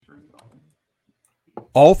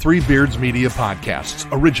All Three Beards Media podcasts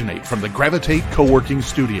originate from the Gravitate Co-working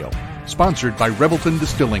Studio, sponsored by Revelton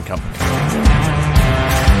Distilling Company.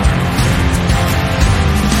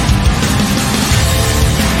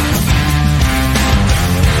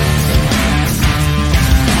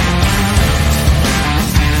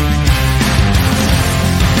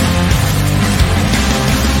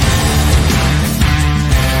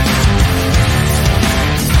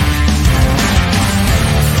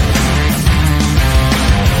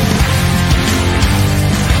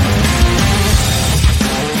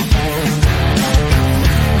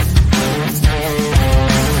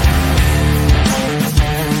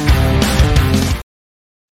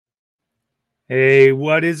 Hey,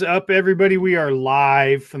 what is up, everybody? We are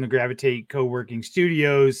live from the Gravitate Co-working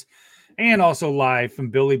Studios and also live from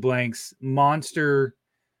Billy Blank's Monster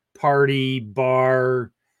Party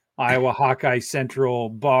Bar, Iowa Hawkeye Central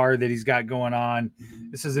bar that he's got going on.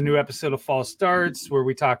 This is a new episode of False Starts where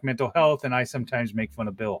we talk mental health and I sometimes make fun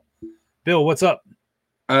of Bill. Bill, what's up?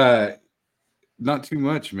 Not too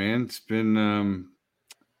much, man. It's been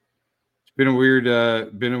a weird,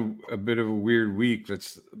 been a bit of a weird week.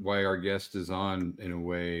 That's why our guest is on, in a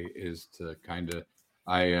way, is to kind of,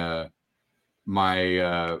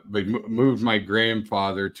 moved my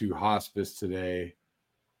grandfather to hospice today,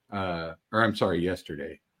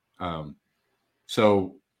 yesterday.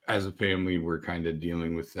 So as a family, we're kind of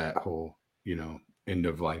dealing with that whole, end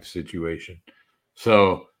of life situation.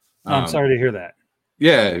 So I'm sorry to hear that.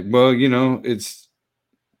 Yeah, well,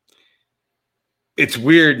 it's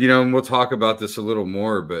weird, and we'll talk about this a little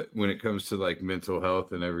more, but when it comes to like mental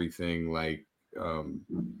health and everything, like, I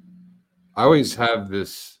always have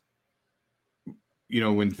this,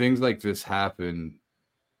 when things like this happen,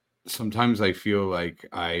 sometimes I feel like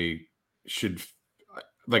I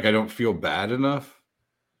don't feel bad enough.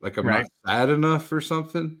 Like I'm not sad enough or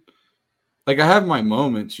something. Like I have my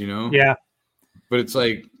moments, Yeah. But it's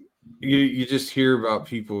like, you just hear about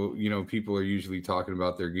people, people are usually talking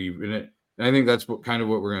about their grief in it. And I think that's what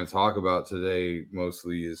we're going to talk about today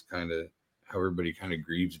mostly is kind of how everybody kind of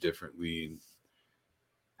grieves differently and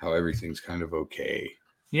how everything's kind of okay.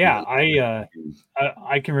 Yeah, I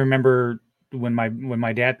can remember when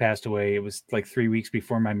my dad passed away, it was like 3 weeks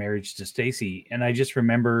before my marriage to Stacy. And I just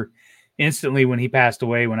remember instantly when he passed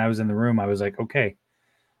away, when I was in the room, I was like, okay,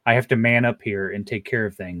 I have to man up here and take care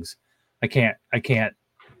of things. I can't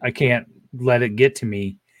let it get to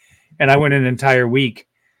me. And I went an entire week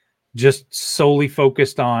just solely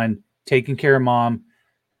focused on taking care of mom,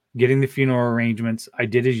 getting the funeral arrangements. I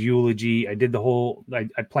did his eulogy. I did I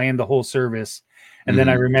planned the whole service. And then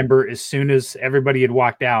I remember as soon as everybody had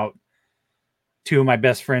walked out, two of my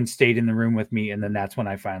best friends stayed in the room with me. And then that's when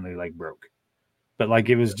I finally broke. But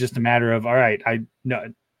it was just a matter of, all right, I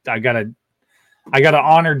gotta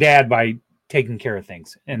honor dad by taking care of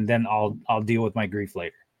things. And then I'll deal with my grief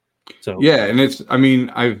later. So, yeah. And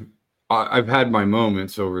I've had my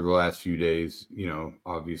moments over the last few days,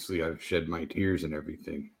 obviously I've shed my tears and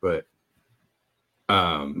everything, but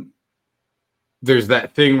there's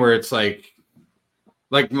that thing where it's like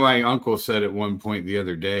my uncle said at one point the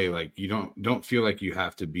other day, like, you don't feel like you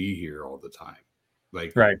have to be here all the time.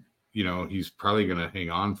 Like, right. He's probably going to hang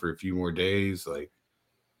on for a few more days. Like,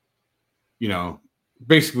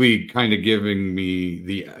 basically kind of giving me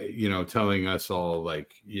the, telling us all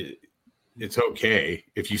like, it's okay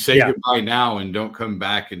if you say goodbye now and don't come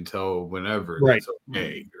back until whenever. Right. That's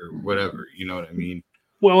okay, or whatever. You know what I mean?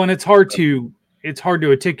 Well, and it's hard to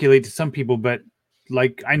articulate to some people, but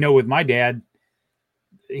like I know with my dad,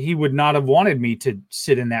 he would not have wanted me to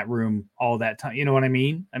sit in that room all that time. You know what I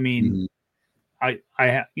mean? I mean, I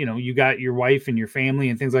you got your wife and your family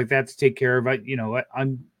and things like that to take care of. I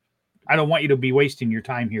don't want you to be wasting your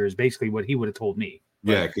time here is basically what he would have told me.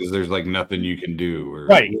 Yeah. Cause there's like nothing you can do or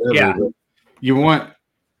right. Whatever. Yeah. You want,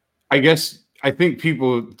 I think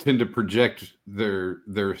people tend to project their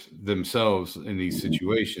themselves in these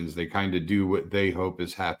situations. They kind of do what they hope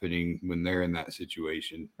is happening when they're in that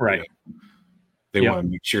situation. Right. They want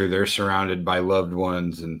to make sure they're surrounded by loved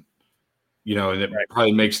ones and, and it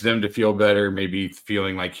probably makes them to feel better. Maybe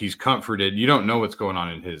feeling like he's comforted. You don't know what's going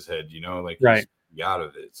on in his head, he's out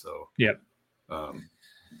of it. So,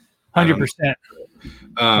 100%.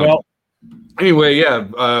 Well, anyway,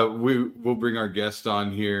 we'll bring our guest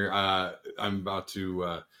on here. I'm about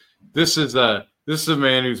to. This is a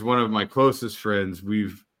man who's one of my closest friends.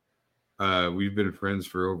 We've been friends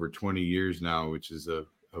for over 20 years now, which is a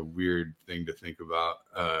weird thing to think about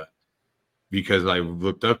because I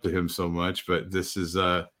looked up to him so much. But this is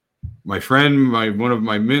my friend, one of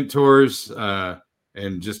my mentors,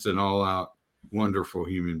 and just an all-out wonderful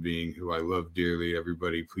human being who I love dearly.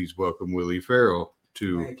 Everybody, please welcome Willie Farrell.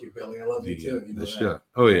 to Thank you, Billy. I love you too. You know the that. show.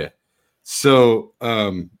 Oh yeah. So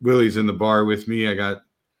Willie's in the bar with me. I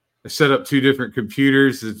set up 2 different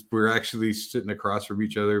computers. We're actually sitting across from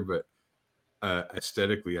each other, but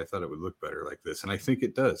aesthetically, I thought it would look better like this, and I think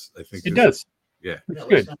it does. I think it does. Yeah, it's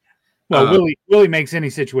good. Well, Willie makes any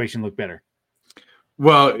situation look better.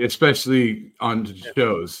 Well, especially on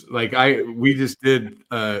shows like we just did.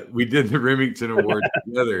 We did the Remington Award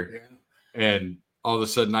together, and all of a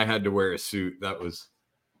sudden, I had to wear a suit. That was,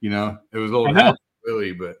 it was old hat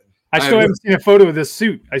Willie, but I still haven't seen a photo of this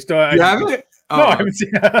suit. I haven't. No, I haven't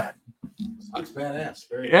seen it. It's badass.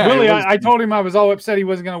 Willie, I told him I was all upset he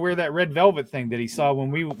wasn't going to wear that red velvet thing that he saw when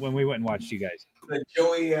we went and watched you guys. The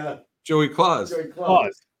Joey Claus.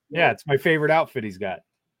 Yeah, it's my favorite outfit he's got.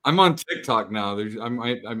 I'm on TikTok now. I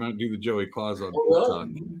might do the Joey Claus on TikTok.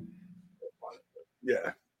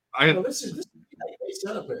 Yeah. This is a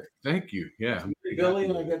setup here. Thank you. Yeah. Billy,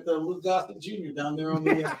 and I got the Luke Gossett Jr. down there on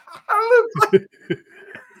the.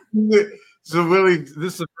 So Willie,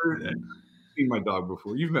 this is the first. I've seen my dog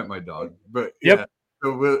before. You've met my dog, but yep.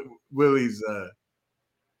 So Willie's.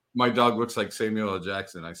 My dog looks like Samuel L.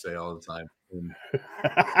 Jackson. I say all the time. And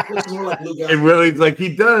Willie's like,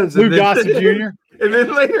 he does. Luke Gossett Jr. And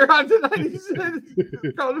then later on tonight, he said,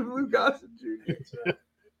 called him Luke Gossett Jr.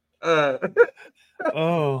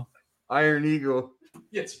 Iron Eagle.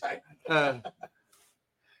 Yes, right.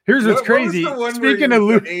 Here's what's crazy. Speaking of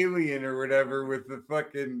Luke, alien or whatever with the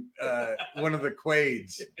fucking one of the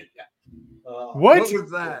Quades. What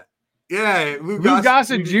was that? Yeah, Luke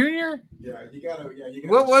Gossett Jr. Yeah, you gotta.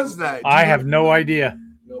 What was that? I have no idea.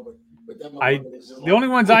 No, but the only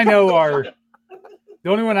ones I know are the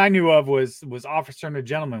only one I knew of was Officer and a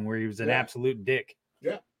Gentleman, where he was an absolute dick.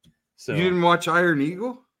 Yeah. So you didn't watch Iron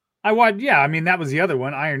Eagle? I watched. Yeah, I mean that was the other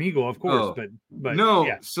one, Iron Eagle, of course. But no.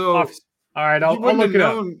 Yeah. So all right, I'll look it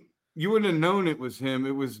up. You wouldn't have known it was him.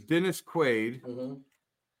 It was Dennis Quaid,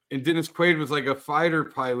 and Dennis Quaid was like a fighter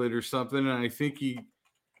pilot or something, and I think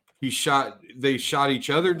they shot each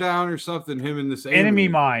other down or something. Him and this Enemy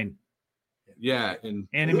Mine. Yeah, and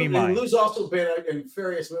Enemy Mine. Lou's also been in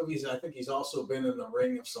various movies. I think he's also been in the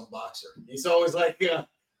ring of some boxer. He's always like,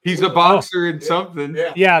 he's a boxer in something.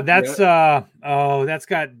 Yeah, that's that's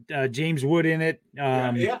got James Wood in it.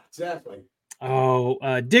 Yeah, exactly.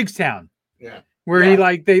 Digstown. Yeah. Where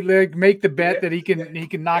they make the bet that he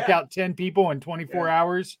can knock out 10 people in 24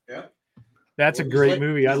 hours. Yeah. That's a great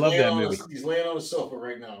movie. I love that movie. He's laying on the sofa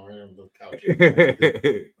right now, right on the couch.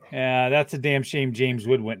 Yeah, that's a damn shame James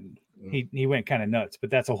Wood went. He went kind of nuts, but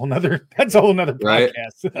that's a whole nother podcast. Right?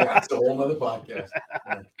 That's a whole nother podcast.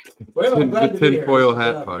 Yeah. Well, the Tinfoil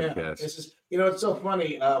Hat podcast. This is, it's so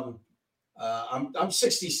funny. I'm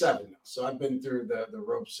 67 now, so I've been through the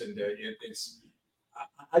ropes, and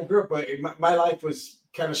I grew up. My life was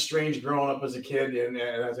kind of strange growing up as a kid, and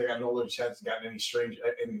as I got older, it hasn't gotten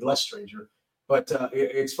any less stranger. But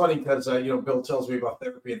it's funny because Bill tells me about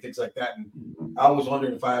therapy and things like that, and I was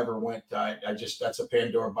wondering if I ever went. That's a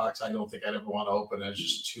Pandora box. I don't think I'd ever want to open. There's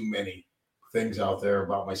just too many things out there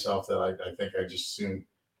about myself that I think I just soon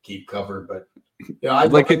keep covered. But I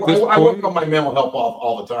work on my mental health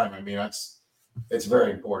all the time. I mean, it's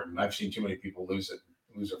very important. I've seen too many people lose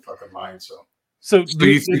their fucking mind. So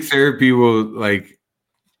you think therapy will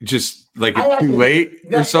just it's too late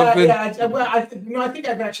or something? I think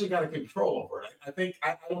I've actually got a control over it.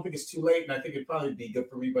 I don't think it's too late, and I think it'd probably be good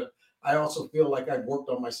for me. But I also feel like I've worked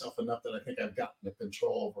on myself enough that I think I've gotten the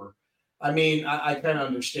control over. I mean, I kind of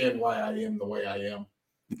understand why I am the way I am.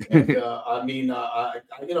 And,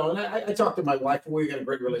 I talk to my wife. We got a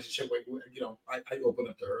great relationship. I open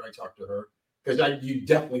up to her. I talk to her. Because you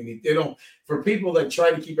definitely need, for people that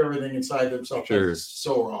try to keep everything inside themselves, that's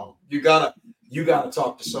so wrong. You gotta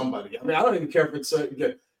talk to somebody. I mean, I don't even care if it's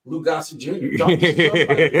Lou Gossett Jr. Talk to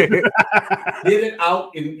somebody. Get it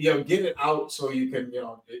out, and get it out so you can,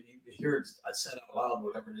 hear it. I said out loud,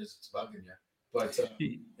 whatever it is, it's bugging you. But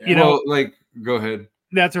go ahead.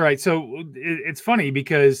 That's all right. So it's funny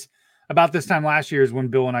because about this time last year is when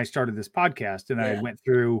Bill and I started this podcast, and I went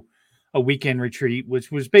through a weekend retreat,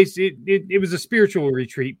 which was basically it was a spiritual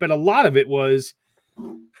retreat, but a lot of it was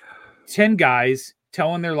 10 guys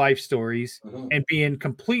telling their life stories and being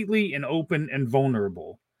completely and open and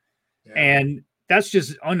vulnerable. Yeah. And that's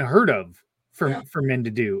just unheard of for men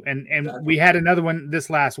to do. And we had another one this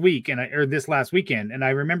last week this last weekend. And I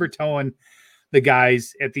remember telling the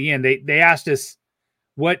guys at the end, they asked us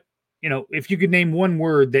what, if you could name one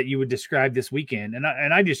word that you would describe this weekend, and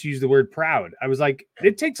I just used the word proud. I was like,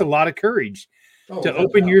 it takes a lot of courage to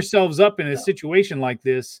open yourselves up in a situation like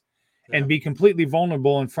this and be completely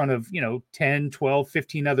vulnerable in front of, 10, 12,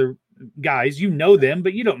 15 other guys, you know them,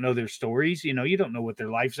 but you don't know their stories. You know, you don't know what their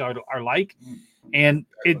lives are like. And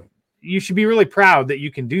you should be really proud that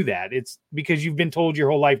you can do that. It's because you've been told your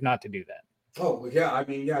whole life not to do that. Oh yeah, I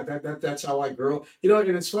mean, yeah, that's how I grew. You know,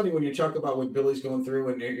 and it's funny when you talk about what Billy's going through,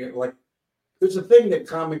 and like, there's a thing that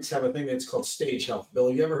comics have a thing that's called stage health.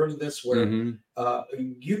 Billy, you ever heard of this? Where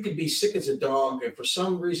you could be sick as a dog, and for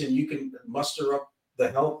some reason you can muster up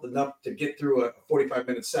the health enough to get through a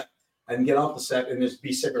 45-minute set and get off the set and just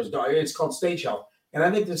be sick as a dog. It's called stage health, and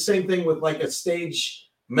I think the same thing with like a stage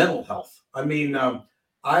mental health. I mean,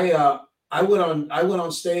 I went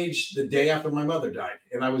on stage the day after my mother died,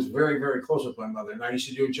 and I was very, very close with my mother. And I used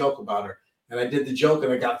to do a joke about her, and I did the joke,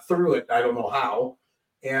 and I got through it. I don't know how,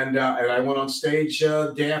 and I went on stage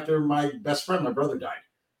the day after my best friend, my brother, died.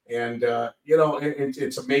 And you know,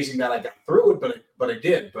 it's amazing that I got through it, but I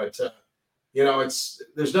did. But you know,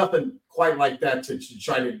 there's nothing quite like that to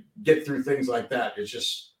try to get through things like that. It's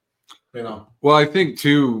just, you know. Well, I think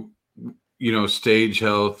too, you know, stage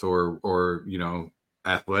health or you know,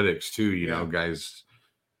 athletics too, you know, guys,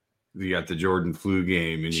 you got the Jordan flu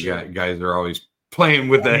game, and you got guys that are always playing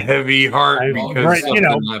with a heavy heart because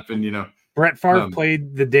something happened, you know. Brett Favre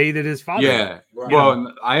played the day that his father died.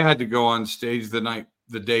 Well, I had to go on stage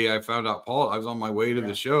the day I found out Paul. I was on my way to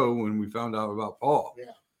the show when we found out about Paul.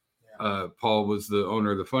 Paul was the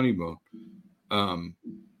owner of the Funny Bone,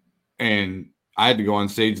 and I had to go on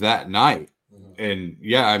stage that night. And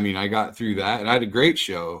yeah, I mean, I got through that, and I had a great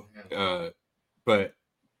show. But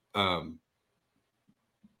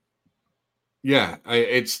yeah,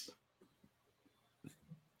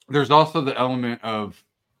 there's also the element of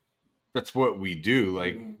that's what we do.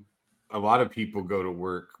 Like a lot of people go to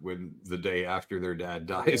work when the day after their dad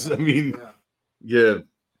dies. I mean,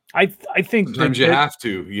 I think sometimes you have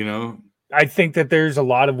to, you know. I think that there's a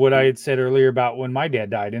lot of what I had said earlier about when my dad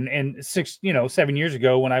died, and 7 years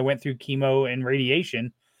ago when I went through chemo and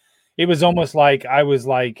radiation, it was almost like I was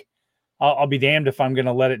like, I'll be damned if I'm going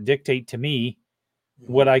to let it dictate to me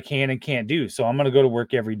what I can and can't do. So I'm going to go to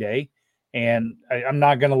work every day, and I'm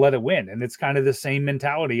not going to let it win. And it's kind of the same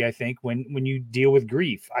mentality, I think, when you deal with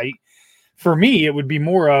grief. For me, it would be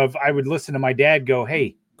more of, I would listen to my dad go,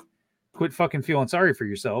 hey, quit fucking feeling sorry for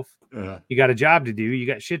yourself. You got a job to do. You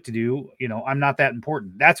got shit to do. You know, I'm not that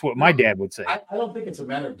important. That's what my dad would say. I don't think it's a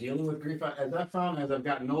matter of dealing with grief. As I found as I've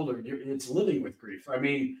gotten older, it's living with grief. I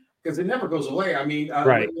mean, because it never goes away. I mean,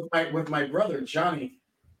 with my brother Johnny,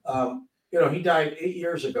 you know, he died 8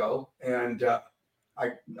 years ago, and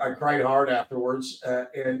I cried hard afterwards.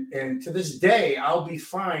 And to this day, I'll be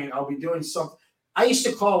fine. I'll be doing something. I used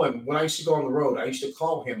to call him when I used to go on the road. I used to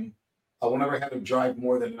call him whenever I had to drive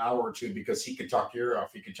more than an hour or two, because he could talk your ear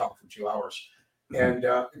off. He could talk for 2 hours. And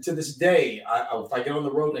to this day, if I get on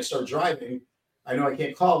the road and I start driving, I know I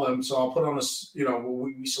can't call him, so I'll put on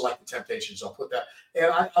we select the Temptations. I'll put that,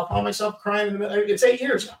 and I'll find myself crying in the middle. It's 8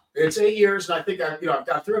 years now. It's 8 years, and I think I've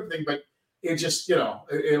got through everything, but it just,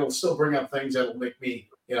 it'll still bring up things that'll make me,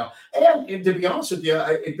 and to be honest with you,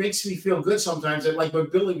 it makes me feel good sometimes. That, like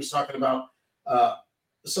what Billy was talking about,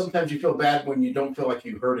 sometimes you feel bad when you don't feel like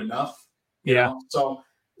you heard enough. You know? So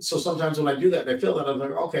sometimes when I do that, and I feel that, I'm like,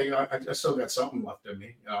 okay, I still got something left in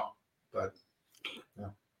me, but.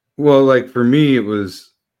 Well, like for me, it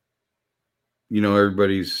was,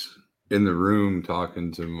 everybody's in the room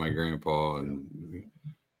talking to my grandpa,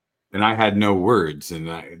 and I had no words, and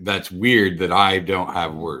that's weird that I don't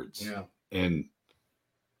have words. Yeah. And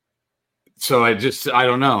so I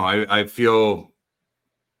don't know. I feel,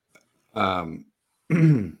 I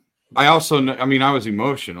also know, I mean, I was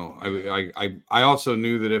emotional. I also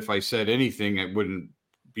knew that if I said anything, it wouldn't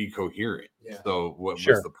be coherent. Yeah. So what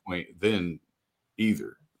was the point then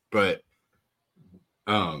either? But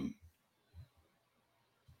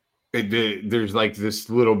there's like this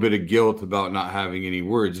little bit of guilt about not having any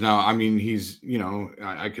words. Now, I mean, he's,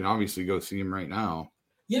 I can obviously go see him right now.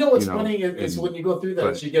 What's funny is when you go through that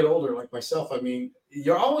as you get older, like myself, I mean,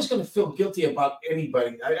 you're always going to feel guilty about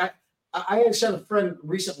anybody. I had a friend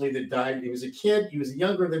recently that died. He was a kid. He was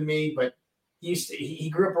younger than me, but he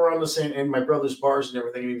grew up around us in my brother's bars and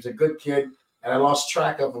everything. He was a good kid, and I lost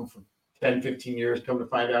track of him for 10, 15 years. Come to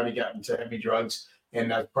find out, he got into heavy drugs,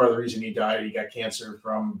 and that's part of the reason he died. He got cancer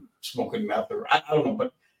from smoking meth, or I don't know.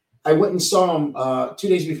 But I went and saw him 2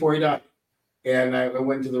 days before he died, and I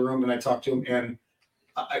went into the room and I talked to him, and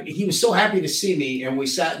he was so happy to see me, and we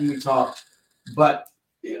sat and we talked. But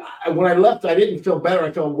when I left, I didn't feel better.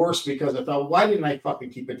 I felt worse because I thought, why didn't I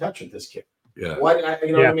fucking keep in touch with this kid? Yeah. Why did I?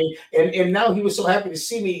 What I mean? And now he was so happy to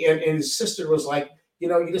see me, and his sister was like,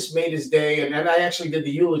 you just made his day. And I actually did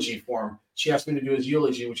the eulogy for him. She asked me to do his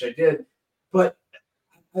eulogy, which I did. But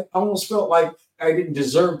I almost felt like I didn't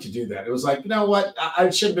deserve to do that. It was like, you know what? I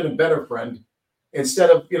should have been a better friend instead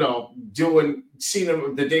of, seeing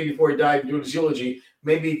him the day before he died, doing his eulogy.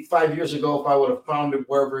 Maybe 5 years ago, if I would have found him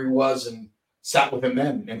wherever he was and sat with him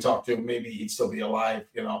then and talked to him, maybe he'd still be alive.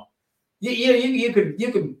 You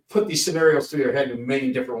could put these scenarios through your head in a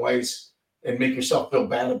million different ways and make yourself feel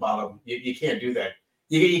bad about them. You can't do that.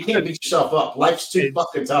 You can't beat yourself up. Life's too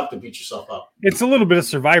fucking tough to beat yourself up. It's a little bit of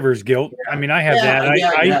survivor's guilt. Yeah. I mean, I have that.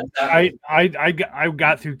 Exactly. I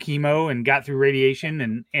got through chemo and got through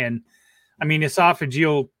radiation, and I mean,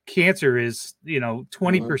 esophageal cancer is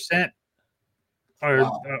 20%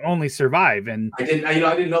 or only survive. And I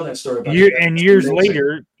didn't know that story. About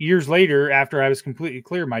years later, after I was completely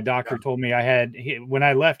clear, my doctor told me when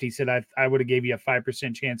I left, he said I would have gave you a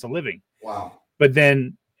 5% chance of living. Wow. But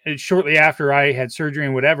then shortly after I had surgery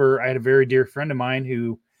and whatever, I had a very dear friend of mine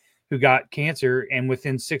who got cancer, and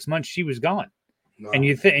within 6 months she was gone. No. And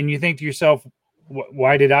you think to yourself,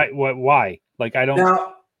 why? Like, I don't.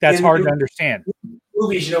 Now, that's hard to understand.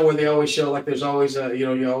 Movies, where they always show, like, there's always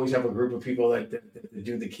you always have a group of people that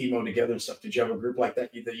do the chemo together and stuff. Did you have a group like that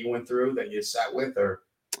you went through that you sat with, or?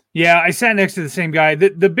 Yeah, I sat next to the same guy. The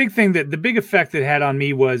big thing the big effect it had on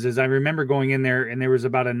me was I remember going in there, and there was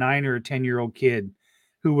about a 9 or 10-year-old kid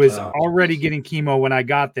who was already getting chemo when I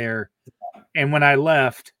got there. And when I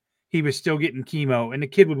left, he was still getting chemo. And the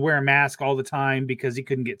kid would wear a mask all the time because he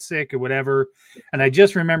couldn't get sick or whatever. And I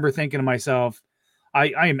just remember thinking to myself,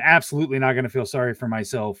 I am absolutely not going to feel sorry for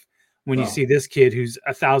myself when you see this kid who's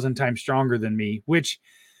 1,000 times stronger than me, which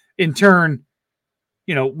in turn,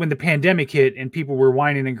 when the pandemic hit and people were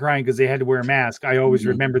whining and crying because they had to wear a mask, I always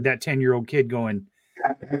remembered that 10-year-old kid going,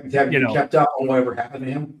 have you kept up on whatever happened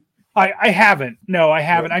to him? I haven't. No, I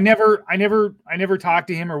haven't. I never talked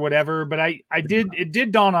to him or whatever, but it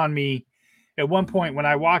did dawn on me at one point when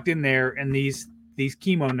I walked in there, and these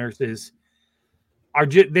chemo nurses are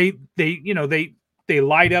just, they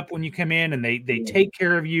light up when you come in, and they take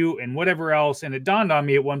care of you and whatever else. And it dawned on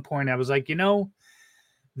me at one point, I was like,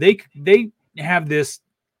 they have this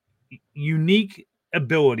unique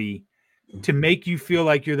ability to make you feel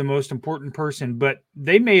like you're the most important person, but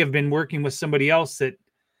they may have been working with somebody else that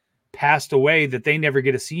passed away that they never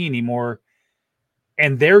get to see anymore.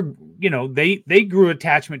 And they grew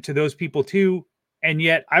attachment to those people too. And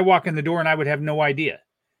yet I walk in the door and I would have no idea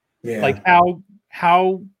like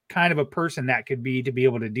how kind of a person that could be to be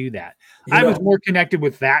able to do that. I was more connected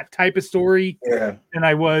with that type of story than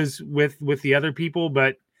I was with the other people.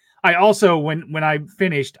 But I also, when I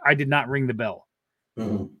finished, I did not ring the bell.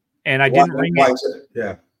 Mm-hmm. And I didn't ring it.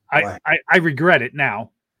 Yeah. I regret it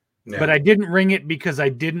now. Yeah. But I didn't ring it because I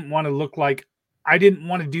didn't want to look like I didn't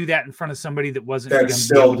want to do that in front of somebody that wasn't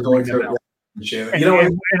still going through it.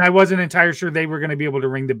 And I wasn't entirely sure they were going to be able to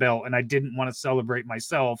ring the bell, and I didn't want to celebrate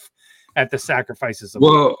myself at the sacrifices of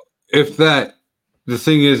the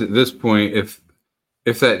thing is, at this point, if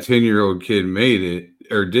that 10-year-old kid made it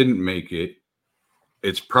or didn't make it,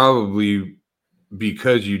 it's probably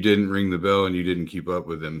because you didn't ring the bell and you didn't keep up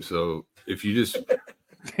with him. So if you just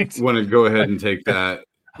want to go ahead and take that.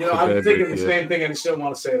 I'm thinking the same thing, and I still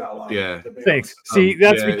want to say it out loud. Yeah. Thanks. See,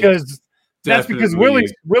 that's because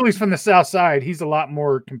Willie's from the South Side. He's a lot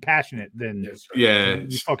more compassionate than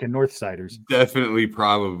these fucking North Siders. Definitely,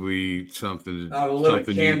 probably something you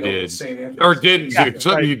did or didn't do.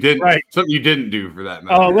 Something you didn't. Right. Something you didn't do for that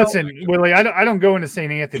matter. Oh, listen, Willie, I don't go into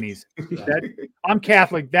St. Anthony's. I'm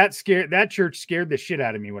Catholic. That church scared the shit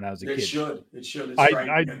out of me when I was a kid. It should.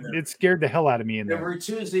 It scared the hell out of me in there. Every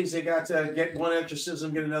Tuesdays they got to get one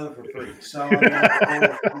exorcism, get another for free. So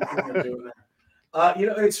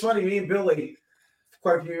it's funny. Me and Billy,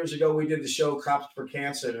 quite a few years ago, we did the show "Cops for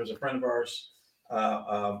Cancer." There was a friend of ours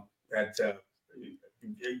that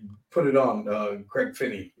put it on, Craig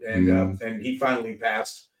Finney, and he finally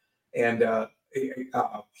passed. And there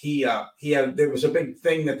was a big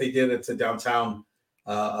thing that they did at the downtown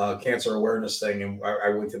cancer awareness thing, and I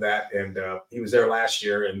went to that. And he was there last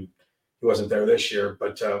year, and he wasn't there this year.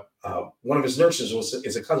 But one of his nurses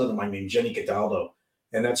is a cousin of mine named Jenny Cataldo.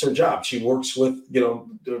 And that's her job. She works with,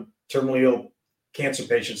 the terminally ill cancer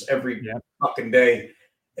patients every fucking day.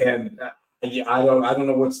 And I don't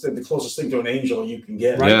know what's the closest thing to an angel you can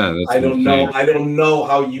get. Right? Yeah, I don't know. I don't know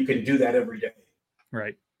how you can do that every day.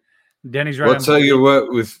 Right. Denny's right. I'll tell you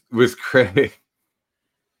what, with Craig,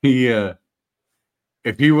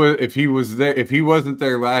 if he wasn't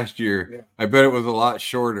there last year, I bet it was a lot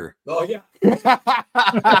shorter. Oh yeah.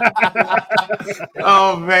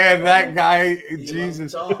 Oh man, that guy,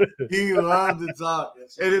 Jesus, he loved to talk.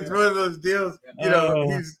 And it's one of those deals,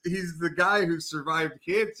 he's the guy who survived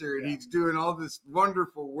cancer, and he's doing all this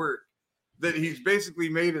wonderful work that he's basically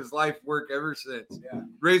made his life work ever since. Yeah.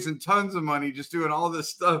 Raising tons of money, just doing all this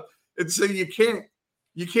stuff. And so you can't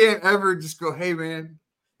ever just go, hey man.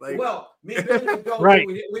 Like, well, me and Billy would go. Right.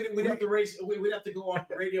 We'd have to we'd have to go on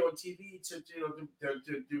radio and TV to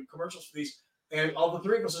do commercials for these, and all the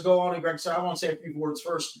three of us would go on. And Greg said, "I want to say a few words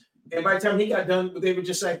first." And by the time he got done, they would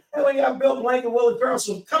just say, "Hey, we got Bill Blank and Willie Farrell,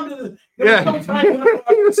 so come to the." Don't try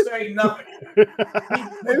to say nothing.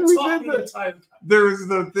 There was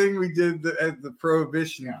the thing we did at the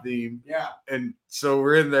Prohibition theme. Yeah. And so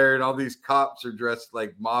we're in there, and all these cops are dressed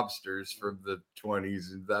like mobsters from the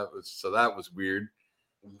 20s, and that was weird.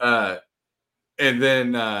 And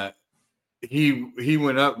then he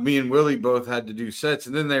went up. Me and Willie both had to do sets,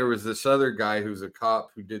 and then there was this other guy who's a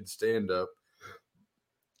cop who did stand up,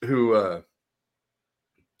 who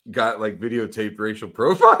got like videotaped racial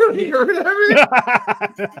profiling or whatever.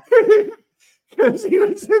 Because he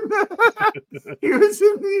was in the we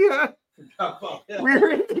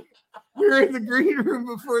were in the green room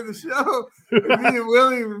before the show, and me and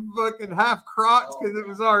Willie were fucking half crocs because it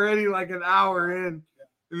was already like an hour in.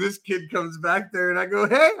 And this kid comes back there, and I go,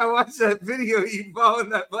 "Hey, I watched that video you following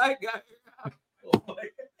that black guy."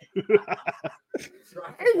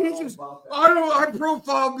 And he's just, I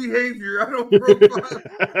profile behavior. I don't profile.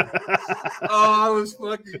 I was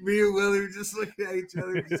fucking me and Willie were just looking at each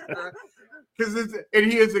other, just because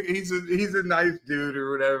he's a nice dude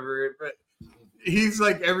or whatever, but he's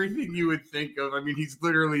like everything you would think of. I mean, he's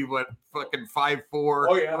literally fucking 5'4".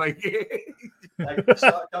 Oh yeah, like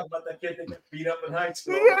talking about that kid that got beat up in high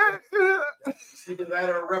school. Yeah. Either that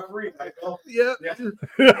or a referee. Yeah.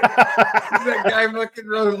 That guy fucking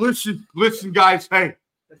wrote, listen, guys. Hey,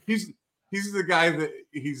 he's the guy that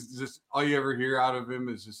he's just all you ever hear out of him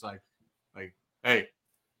is just like, hey,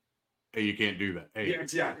 you can't do that. Hey,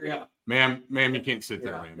 yeah. Ma'am, you can't sit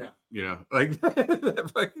there, man. Yeah. You know, like that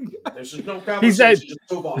fucking guy. There's just no conversation. Just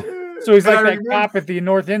move on. So he's like that cop at the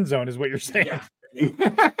north end zone, is what you're saying. Yeah.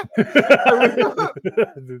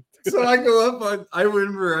 So I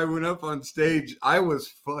went up on stage. I was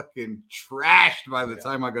fucking trashed by the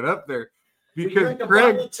time I got up there because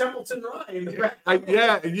Craig Templeton Ryan.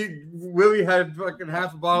 Willie had fucking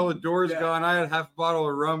half a bottle of Doors gone. I had half a bottle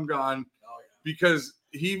of rum gone because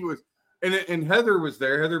he was, and Heather was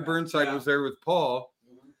there. Heather Burnside was there with Paul,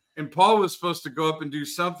 and Paul was supposed to go up and do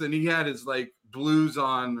something. He had his like blues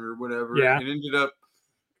on or whatever, and ended up.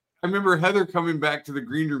 I remember Heather coming back to the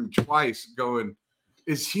green room twice going,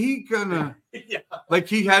 is he gonna like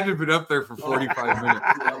he had to have been up there for 45 minutes.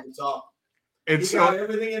 And he got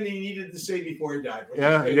everything and he needed to say before he died.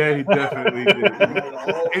 Yeah, he definitely did.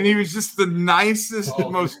 And he was just the nicest,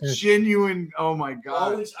 most genuine. Oh my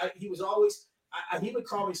God. He would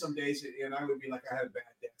call me some days and I would be like, I had a bad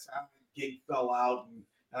day. Gig fell out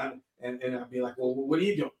and I'd be like, well, what are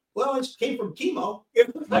you doing? Well, I just came from chemo.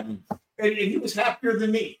 And he was happier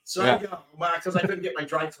than me. So I go, because I couldn't get my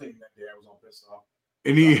dry cleaning that day. I was all pissed off.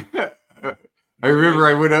 And I remember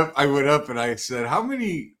I went up and I said, how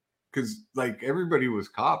many, because like everybody was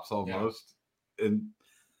cops almost. Yeah. And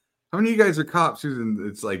how many of you guys are cops? And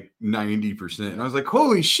it's like 90%. And I was like,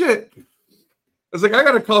 holy shit. I was like, I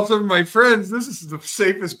got to call some of my friends. This is the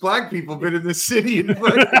safest black people been in this city. And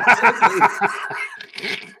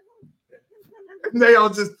they all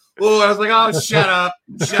just, I was like, oh, shut up.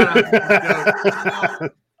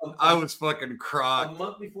 I was fucking crocked. A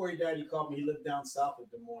month before he died, he called me. He lived down south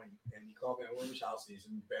of Des Moines. And he called me. I went to his house. He's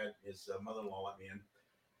in bed. His mother-in-law let me in.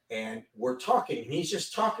 And we're talking. He's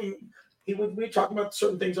just talking. We're talking about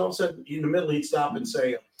certain things. All of a sudden, in the middle, he'd stop and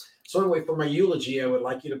say, so anyway, for my eulogy, I would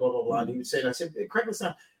like you to blah, blah, blah. And he would say, and I said, Craig, let's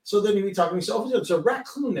not. So then he'd be talking to me. So it's a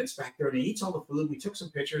raccoon that's back there. And he eats all the food. We took some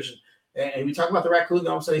pictures. And we talk about the raccoon, and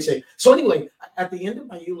all of a sudden he say, so anyway, at the end of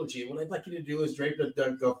my eulogy, what I'd like you to do is drape the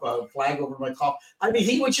flag over my coffin. I mean,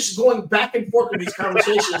 he was just going back and forth with these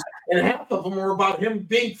conversations, and half of them were about him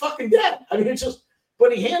being fucking dead. I mean, it's just,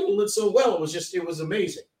 but he handled it so well. It was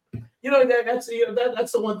amazing. You know, that's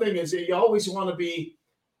the one thing is you always want to be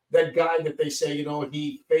that guy that they say, you know,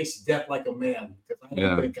 he faced death like a man.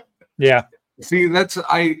 See, that's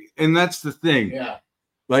the thing. Yeah.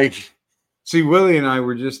 Like, see, Willie and I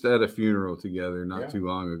were just at a funeral together not too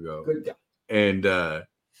long ago. Good guy. And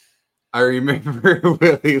I remember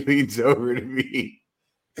Willie leans over to me.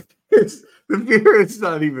 The funeral's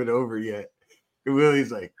not even over yet. And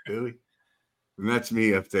Willie's like, Billy, and that's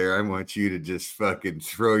me up there. I want you to just fucking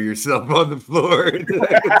throw yourself on the floor.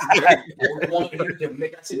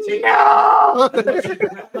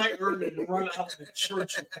 Run out of the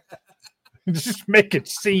church. Just make it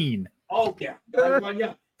scene. Oh, yeah.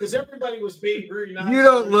 Yeah. Because everybody was being very nice. You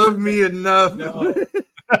don't love me enough. No.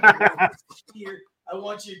 I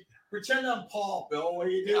want you. Pretend I'm Paul, Bill. What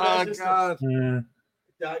you do? Oh God!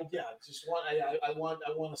 Just want I want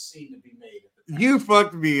a scene to be made. You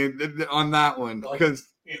fucked me on that one because.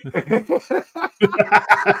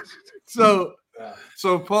 So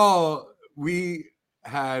Paul, we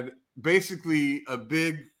had basically a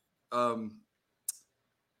big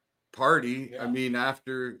party. Yeah. I mean,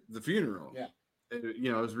 after the funeral. Yeah.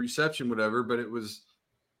 It was reception, whatever, but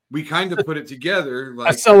we kind of put it together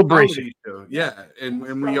like a celebration. Show. Yeah.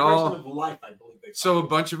 And we all of life, I believe. So a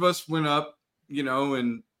bunch of us went up,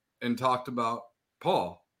 and talked about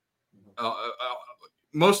Paul.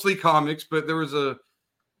 Mostly comics, but there was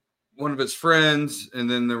one of his friends, and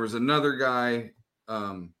then there was another guy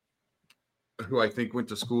who I think went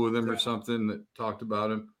to school with him or something that talked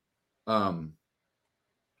about him. And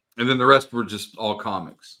then the rest were just all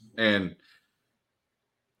comics. And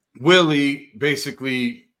Willie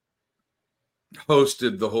basically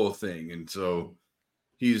hosted the whole thing. And so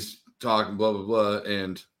he's talking, blah, blah, blah.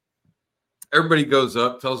 And everybody goes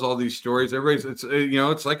up, tells all these stories.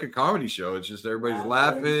 It's like a comedy show. It's just everybody's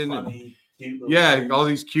laughing. Funny, and, all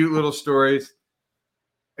these cute little stories.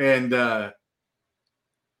 And, I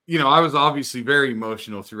was obviously very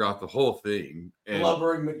emotional throughout the whole thing. And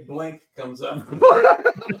Blubbering McBlank comes up.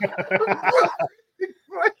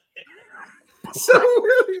 So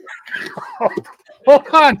really,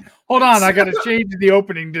 hold on. I got to change the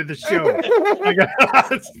opening to the show.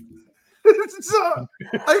 So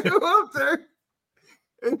I go up there,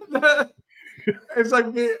 and it's like,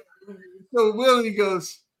 so Willie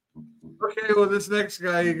goes, okay, well, this next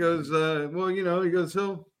guy, he goes,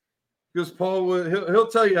 Paul, he'll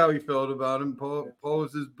tell you how he felt about him. Paul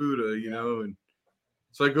was his Buddha, and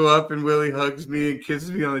so I go up and Willie hugs me and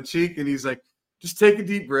kisses me on the cheek, and he's like, just take a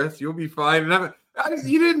deep breath, you'll be fine. And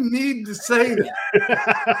you didn't need to say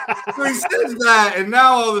that. So he says that, and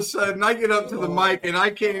now all of a sudden I get up to the mic and I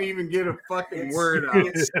can't even get a fucking word out.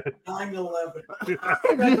 It's 9/11.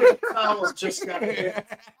 That towel just got hit.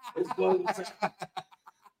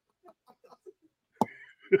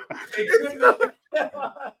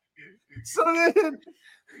 So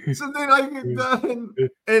then I get done,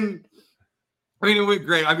 and I mean, it went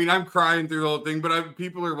great. I mean, I'm crying through the whole thing, but I'm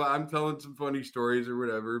telling some funny stories or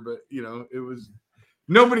whatever. But it was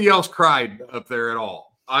nobody else cried up there at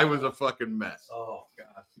all. I was a fucking mess. Oh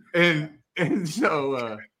God! And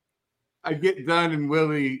so I get done, and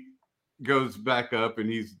Willie goes back up, and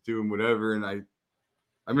he's doing whatever. And I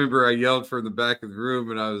remember I yelled from the back of the room,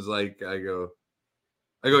 and I was like, I go,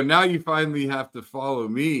 now you finally have to follow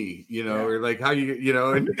me, or like how you,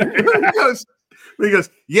 and he goes,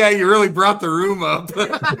 yeah, you really brought the room up.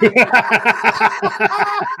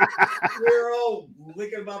 We're all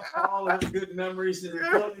thinking about Paul and good memories, and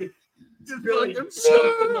just really jumped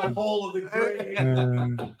in the hole of the grave.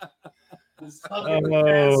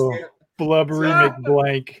 Blubbery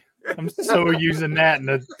McBlank. I'm so using that in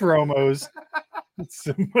the promos. It's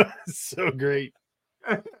so great.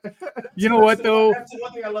 You know what, though? That's the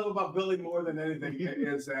one thing I love about Billy more than anything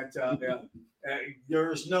is that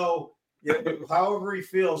there's no, however he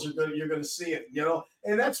feels, you're going to see it,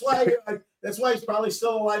 and that's why he's probably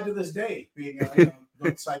still alive to this day, being the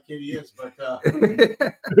side kid he is. But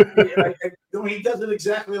he does it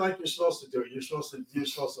exactly like you're supposed to do it. You're supposed to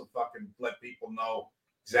fucking let people know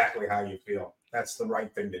exactly how you feel. That's the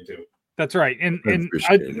right thing to do. That's right, and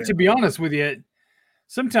to be honest with you,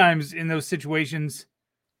 sometimes in those situations,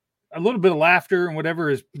 a little bit of laughter and whatever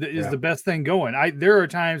is the best thing going. There are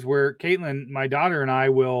times where Caitlin, my daughter, and I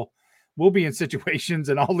we'll be in situations,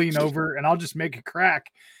 and I'll lean over and I'll just make a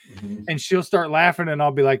crack, and she'll start laughing, and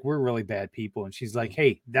I'll be like, "We're really bad people," and she's like,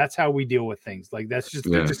 "Hey, that's how we deal with things. Like that's just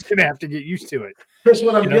we're just gonna have to get used to it." Chris,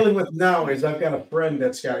 what I'm dealing with now is I've got a friend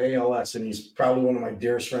that's got ALS, and he's probably one of my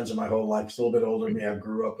dearest friends in my whole life. He's a little bit older than me. I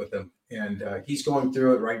grew up with him, and he's going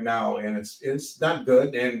through it right now, and it's not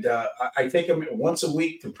good. And I take him once a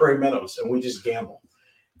week to Prairie Meadows, and we just gamble.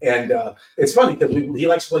 And it's funny because he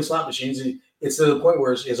likes to play slot machines. It's to the point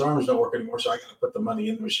where his arms don't work anymore, so I got to put the money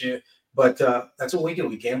in the machine. But that's what we do.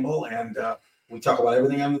 We gamble, and we talk about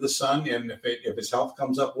everything under the sun. And if his health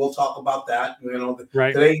comes up, we'll talk about that.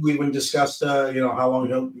 Right. Today we even discussed, how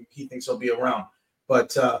long he thinks he'll be around.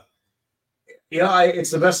 But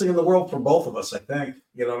it's the best thing in the world for both of us. I think.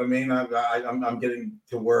 You know what I mean? I'm getting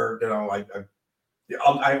to where I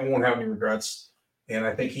won't have any regrets, and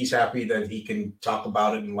I think he's happy that he can talk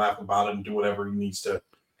about it and laugh about it and do whatever he needs to.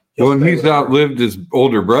 Well, and he's outlived his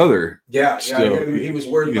older brother. Yeah. He was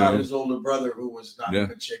worried about his older brother, who was not in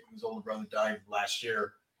good shape when his older brother died last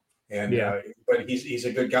year. And but he's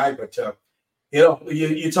a good guy. But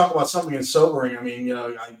you talk about something and sobering. I mean,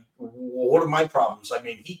 what are my problems? I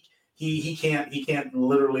mean, he he can't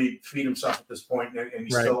literally feed himself at this point, and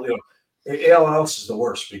he's Right. still, ALS is the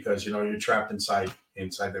worst because you're trapped inside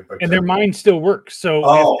there. But and their mind still works.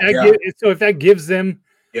 So if that gives them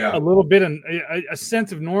a little bit of a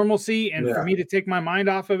sense of normalcy, and for me to take my mind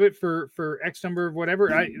off of it for X number of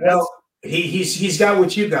whatever, he's got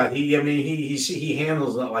what you got. He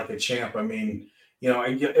handles it like a champ. I mean,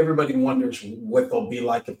 everybody wonders what they'll be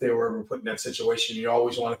like if they were ever put in that situation. You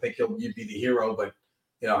always want to think you'd be the hero, but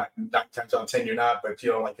 9 times out of 10 you're not. But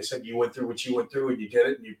like I said, you went through what you went through, and you did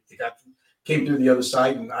it, and you came through the other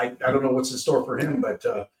side. And I don't know what's in store for him, but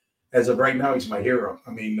as of right now, he's my hero.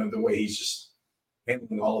 I mean, the way he's just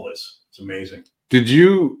handling all of this, it's amazing. Did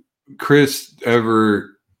you, Chris,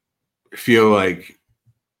 ever feel like?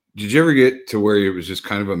 Did you ever get to where it was just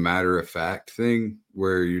kind of a matter of fact thing,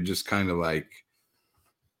 where you're just kind of like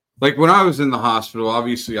when I was in the hospital?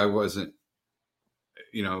 Obviously, I wasn't.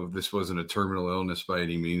 This wasn't a terminal illness by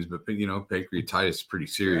any means, but pancreatitis is pretty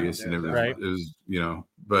serious, and it was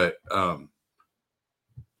but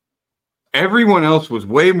everyone else was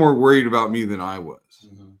way more worried about me than I was.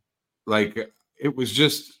 Mm-hmm.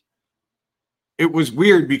 It was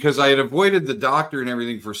weird because I had avoided the doctor and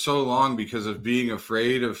everything for so long because of being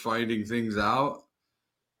afraid of finding things out,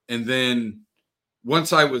 and then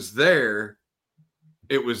once I was there,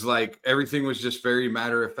 it was like everything was just very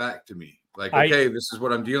matter of fact to me. Like, okay, this is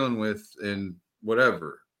what I'm dealing with, and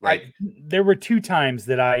whatever. There were 2 times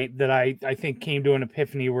that I think came to an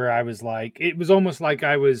epiphany where I was like, it was almost like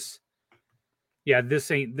I was,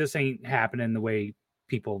 this ain't happening the way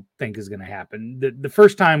people think is going to happen. The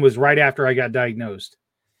first time was right after I got diagnosed,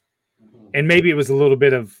 and maybe it was a little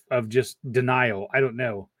bit of just denial. I don't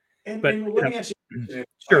know. But let me ask you,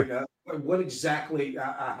 sure. What exactly?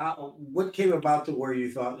 What came about to where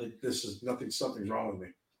you thought that something's wrong with me?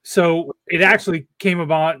 So it actually came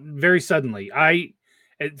about very suddenly.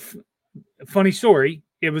 Funny story.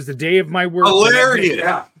 It was the day of my work. Hilarious.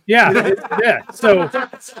 Yeah. So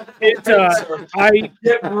I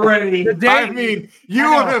get ready. I mean, you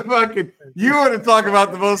want to talk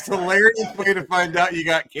about the most hilarious way to find out you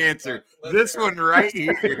got cancer. This one right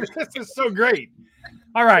here. This is so great.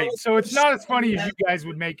 All right. So it's not as funny as you guys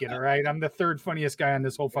would make it. All right. I'm the 3rd funniest guy on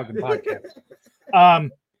this whole fucking podcast.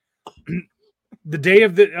 The day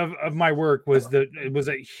of my work was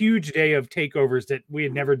a huge day of takeovers that we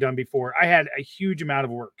had never done before. I had a huge amount of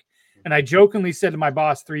work, and I jokingly said to my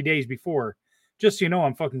boss 3 days before, just so you know,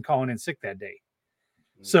 I'm fucking calling in sick that day.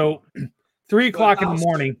 So 3 o'clock in the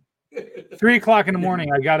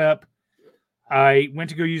morning, I got up, I went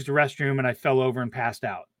to go use the restroom, and I fell over and passed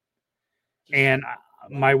out. And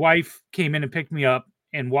my wife came in and picked me up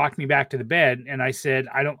and walked me back to the bed. And I said,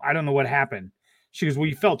 I don't know what happened. She goes, well,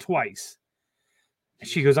 you fell twice.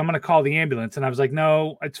 She goes, I'm going to call the ambulance. And I was like,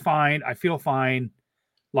 no, it's fine. I feel fine.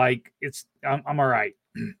 Like I'm all right.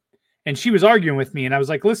 And she was arguing with me. And I was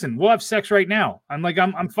like, listen, we'll have sex right now. I'm like,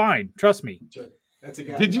 I'm fine. Trust me. That's a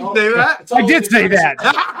guy. Did you say that? I did say that.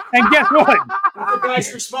 And guess what? That's the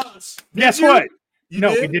guy's response. Guess what? No,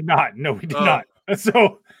 we did not. No, we did not.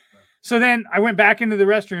 So then I went back into the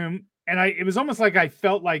restroom, and it was almost like I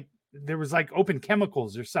felt like there was like open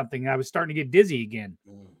chemicals or something. I was starting to get dizzy again.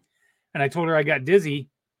 And I told her I got dizzy.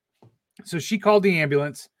 So she called the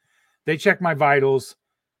ambulance. They checked my vitals,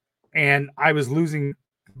 and I was losing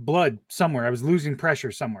blood somewhere. I was losing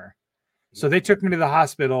pressure somewhere. So they took me to the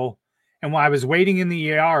hospital. And while I was waiting in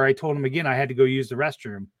the ER, I told them again I had to go use the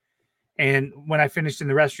restroom. And when I finished in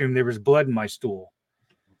the restroom, there was blood in my stool.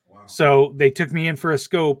 Wow. So they took me in for a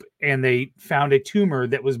scope, and they found a tumor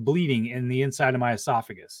that was bleeding in the inside of my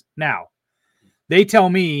esophagus. Now, they tell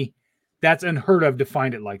me that's unheard of to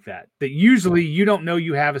find it like that. That usually you don't know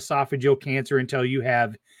you have esophageal cancer until you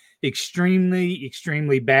have extremely,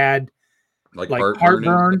 extremely bad like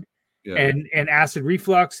heartburn and acid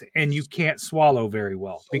reflux, and you can't swallow very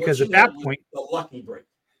well. So because at that point, the lucky break.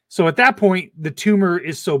 So at that point, the tumor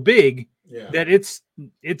is so big that it's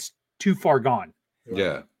too far gone.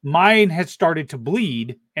 Yeah. Mine had started to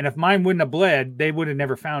bleed, and if mine wouldn't have bled, they would have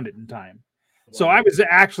never found it in time. Wow. So I was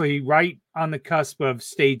actually right on the cusp of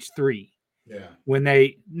stage 3. Yeah.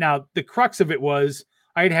 Now the crux of it was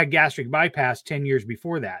I had gastric bypass 10 years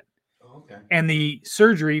before that. Oh, okay. And the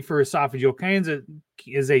surgery for esophageal cancer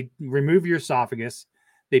is they remove your esophagus,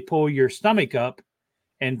 they pull your stomach up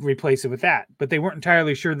and replace it with that. But they weren't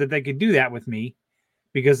entirely sure that they could do that with me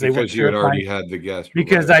because you had already had the gastric.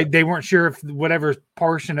 Because they weren't sure if whatever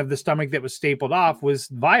portion of the stomach that was stapled off was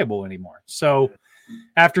viable anymore. So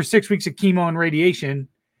after 6 weeks of chemo and radiation,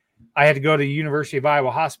 I had to go to the University of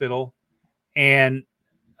Iowa Hospital. And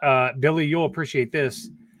Billy, you'll appreciate this.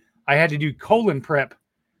 I had to do colon prep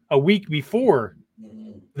a week before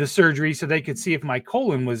the surgery so they could see if my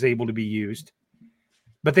colon was able to be used.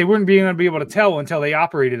 But they weren't being able to tell until they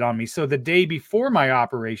operated on me. So the day before my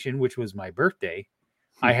operation, which was my birthday,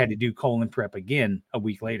 I had to do colon prep again a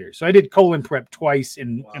week later. So I did colon prep twice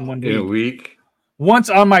in 1 week. In a week?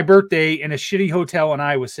 Once on my birthday in a shitty hotel in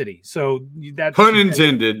Iowa City. So that's pun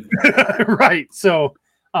intended. Right. So,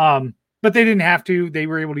 but they didn't have to. They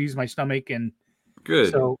were able to use my stomach, and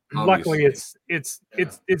good. So obviously. luckily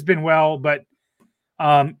it's been well. But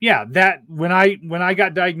yeah, that when I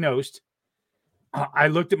got diagnosed, I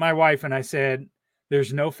looked at my wife and I said,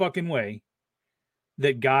 "There's no fucking way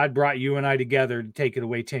that God brought you and I together to take it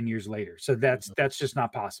away 10 years later. So that's just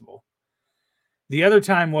not possible." The other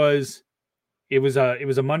time was. It was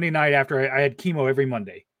a Monday night after I had chemo every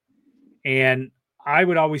Monday, and I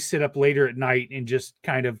would always sit up later at night and just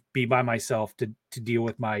kind of be by myself to deal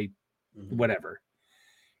with my whatever.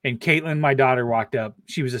 And Caitlin, my daughter, walked up.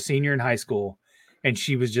 She was a senior in high school, and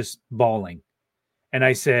she was just bawling. And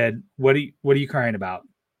I said, what are you crying about?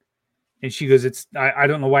 And she goes, I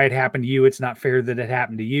don't know why it happened to you. It's not fair that it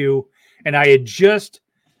happened to you. And I had just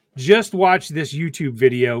watched this YouTube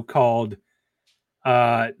video called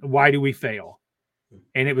Why Do We Fail?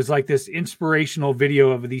 And it was like this inspirational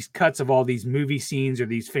video of these cuts of all these movie scenes or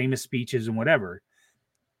these famous speeches and whatever.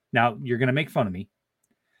 Now, you're going to make fun of me.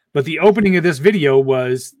 But the opening of this video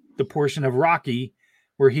was the portion of Rocky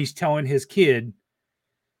where he's telling his kid,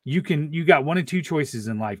 you got one of two choices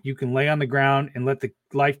in life. You can lay on the ground and let the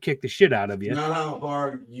life kick the shit out of you. Not how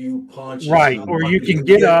hard you punch. Right. Or you can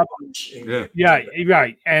get up. Yeah.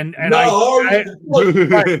 Right. And I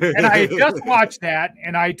had just watched that,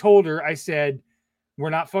 and I told her, I said, we're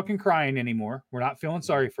not fucking crying anymore. We're not feeling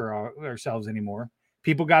sorry for ourselves anymore.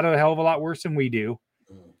 People got a hell of a lot worse than we do.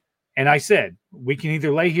 And I said, we can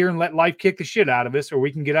either lay here and let life kick the shit out of us, or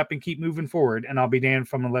we can get up and keep moving forward, and I'll be damned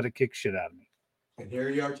if I'm going to let it kick shit out of me. And here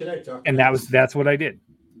you are today. And that's what I did.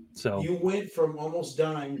 So you went from almost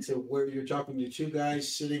dying to where you're talking to two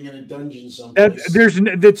guys sitting in a dungeon someplace.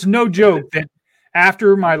 That's no joke that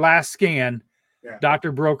after my last scan,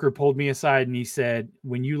 Dr. Broker pulled me aside and he said,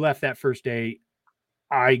 when you left that first day,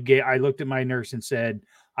 I looked at my nurse and said,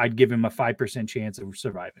 I'd give him a 5% chance of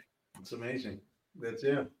surviving. That's amazing. That's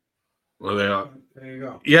it. Well, they are. There you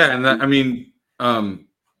go. Yeah. And that, I mean, and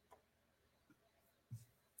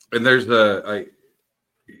there's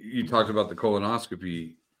you talked about the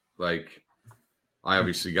colonoscopy. Like, I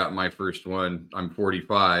obviously got my first one. I'm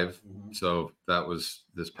 45. So that was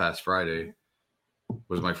this past Friday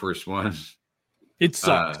was my first one. It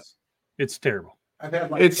sucks. It's terrible. I've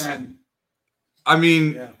had like 10. I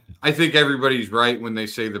mean, I think everybody's right when they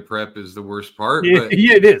say the prep is the worst part. Yeah, but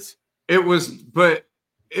it is. It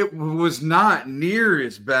was not near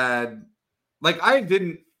as bad. Like,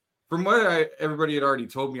 from what everybody had already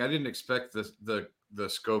told me, I didn't expect the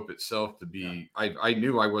scope itself to be. I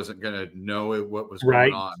knew I wasn't gonna know what was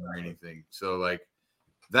going on or anything. So like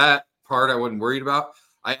that part I wasn't worried about.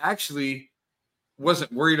 I actually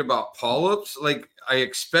wasn't worried about polyps. Like, I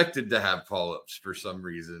expected to have polyps for some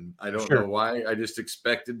reason. I don't know why. I just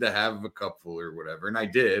expected to have a couple or whatever, and I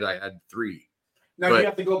did. I had 3. Now you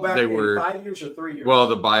have to go back in 5 years or 3 years. Well,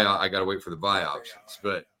 I got to wait for the biopsies,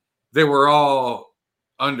 but they were all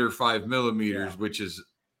under 5 millimeters, which is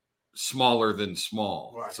smaller than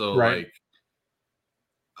small. Right. So like,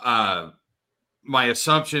 my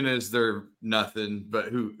assumption is they're nothing, but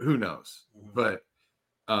who knows? But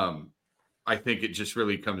I think it just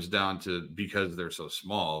really comes down to, because they're so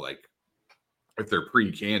small, like if they're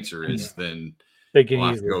pre-cancerous, then they can we'll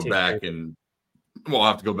have to go back and we'll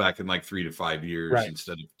have to go back in like 3 to 5 years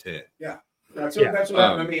instead of 10. Yeah. That's what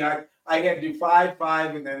happened to me. I had to do 5,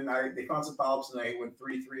 and then they found some polyps, and I went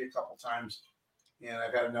 3 a couple times, and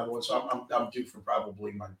I've had another one. So I'm due for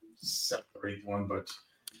probably my 7th or 8th one, but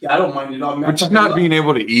yeah, I don't mind it all. But just not being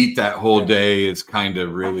able to eat that whole day is kind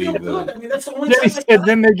of really I mean, that's the only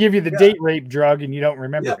then they give you the date rape drug and you don't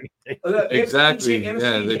remember anything. Exactly.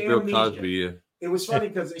 They feel Cosby. It was funny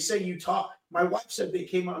because they say you talk. My wife said they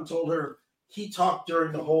came out and told her he talked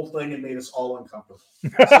during the whole thing and made us all uncomfortable.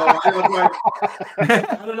 So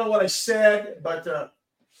I don't know what I said, but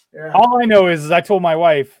all I know is I told my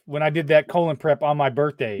wife when I did that colon prep on my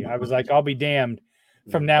birthday, I was like, I'll be damned.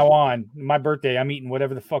 From now on, my birthday, I'm eating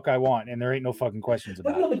whatever the fuck I want, and there ain't no fucking questions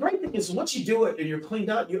about it. The great thing is once you do it and you're cleaned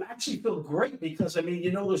out, you actually feel great because, I mean,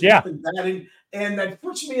 there's nothing bad in, and that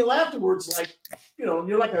first meal afterwards, like,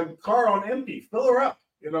 you're like a car on empty. Fill her up,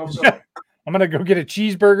 So I'm gonna go get a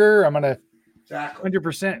cheeseburger. I'm gonna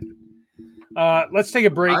 100%. Let's take a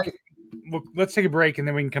break. Let's take a break, and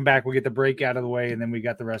then we can come back. We'll get the break out of the way, and then we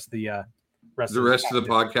got the rest of the rest the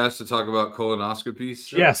podcast to talk about colonoscopies.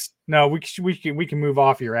 Sure. Yes. No, we can move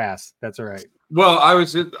off your ass. That's all right. Well, I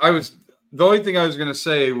was the only thing I was going to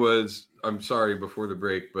say was, I'm sorry before the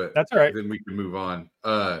break, but that's all right. Then we can move on.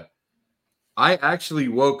 I actually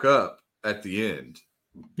woke up at the end.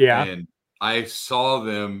 Yeah. And I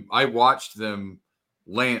watched them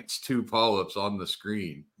lance 2 polyps on the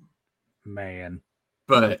screen. Man.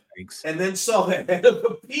 But and then saw the head of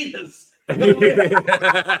a penis.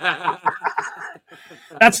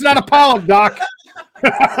 That's not a polyp, Doc.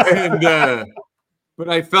 And but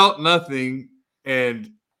I felt nothing,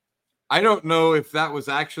 and I don't know if that was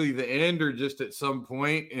actually the end or just at some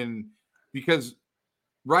point. And because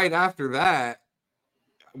right after that,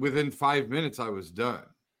 within 5 minutes, I was done.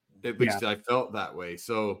 At least I felt that way.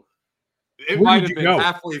 So it might have been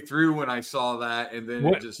halfway through when I saw that, and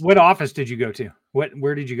then what office did you go to?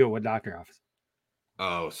 Where did you go? What doctor office?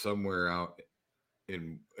 Oh, somewhere out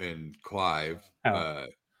in Clive. Oh.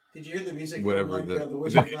 Did you hear the music? Whatever the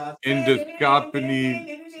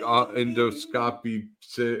endoscopy,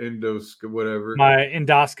 whatever. My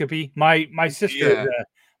endoscopy. My sister.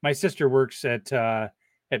 My sister works at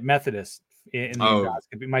Methodist in the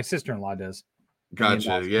endoscopy. My sister-in-law does.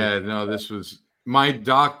 Gotcha. Yeah. No, this was my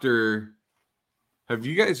doctor. Have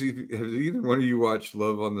either one of you watched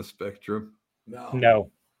Love on the Spectrum?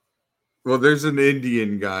 No. Well, there's an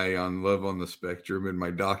Indian guy on Love on the Spectrum, and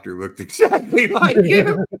my doctor looked exactly like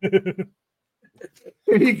him.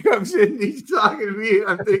 And he comes in, and he's talking to me, and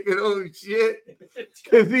I'm thinking, "Oh shit,"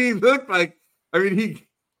 because he looked like. I mean,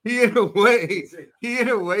 he in a way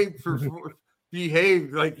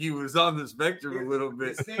behaved like he was on the spectrum a little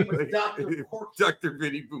bit. His name was Dr.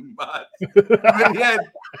 Vinny Boombot. But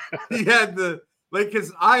he had the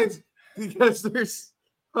his eyes, because there's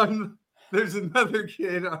another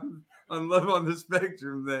kid on Love on the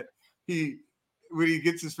Spectrum that when he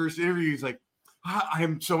gets his first interview, he's like,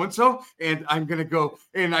 I'm so-and-so, and I'm going to go,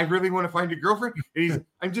 and I really want to find a girlfriend. And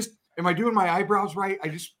am I doing my eyebrows right? I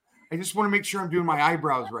just want to make sure I'm doing my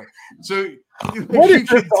eyebrows right. So what is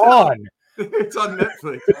this on? It's on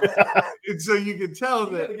Netflix. And so you can tell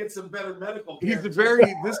that to get some better medical care.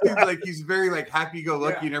 He's very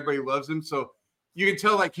happy-go-lucky, and everybody loves him. So you can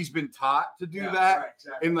tell he's been taught to do that. Right,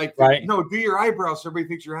 exactly. And no, do your eyebrows so everybody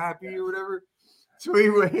thinks you're happy or whatever. So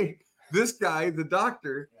anyway, this guy, the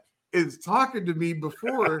doctor, is talking to me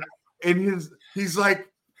before, and his eyes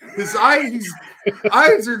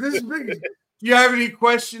are this big. Do you have any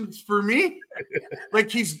questions for me?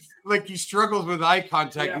 He struggles with eye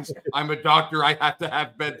contact. Yeah. I'm a doctor. I have to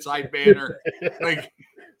have bedside manner. Make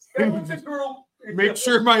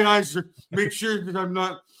sure that I'm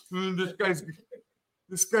not.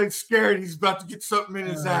 This guy's scared. He's about to get something in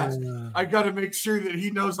his ass. I got to make sure that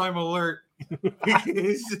he knows I'm alert. I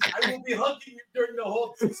will be hugging you during the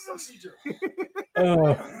whole procedure.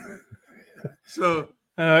 So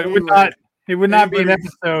it would not be an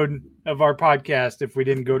episode of our podcast if we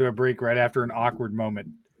didn't go to a break right after an awkward moment.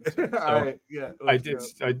 So, all right, yeah. I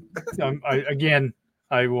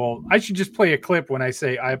should just play a clip when I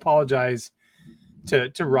say I apologize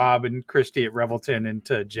to Rob and Christy at Revelton and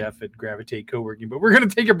to Jeff at Gravitate Co-working, but we're going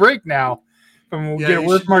to take a break now. We'll get a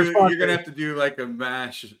word from our sponsor. You're going to have to do a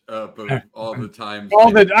mash up of all the times.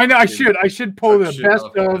 I know. I should pull the best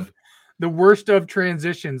of the worst of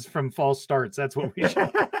transitions from false starts. That's what we should.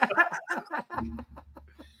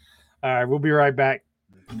 All right, we'll be right back.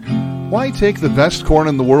 Why take the best corn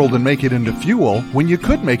in the world and make it into fuel when you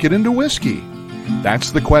could make it into whiskey?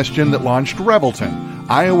 That's the question that launched Revelton,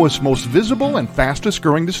 Iowa's most visible and fastest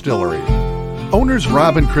growing distillery. Owners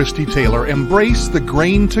Rob and Christy Taylor embrace the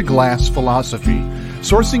grain-to-glass philosophy,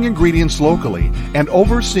 sourcing ingredients locally and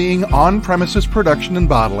overseeing on-premises production and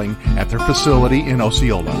bottling at their facility in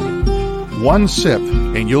Osceola. One sip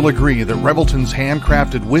and you'll agree that Revelton's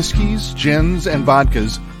handcrafted whiskeys, gins, and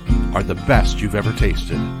vodkas are the best you've ever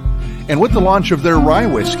tasted. And with the launch of their rye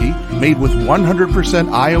whiskey, made with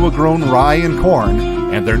 100% Iowa-grown rye and corn,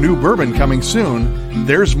 and their new bourbon coming soon,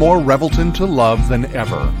 there's more Revelton to love than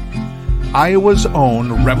ever. Iowa's own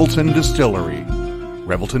Revelton Distillery.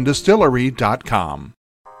 ReveltonDistillery.com.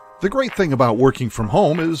 The great thing about working from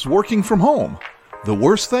home is working from home. The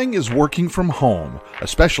worst thing is working from home,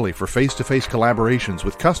 especially for face-to-face collaborations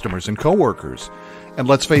with customers and coworkers. And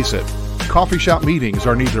let's face it, coffee shop meetings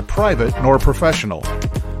are neither private nor professional.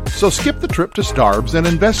 So skip the trip to Starbs and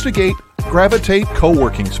investigate Gravitate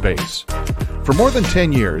Co-working Space. For more than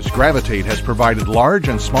 10 years, Gravitate has provided large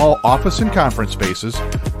and small office and conference spaces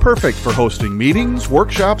perfect for hosting meetings,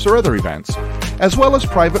 workshops, or other events, as well as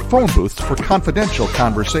private phone booths for confidential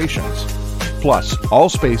conversations. Plus, all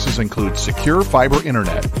spaces include secure fiber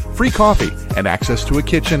internet, free coffee, and access to a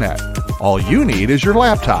kitchenette, All you need is your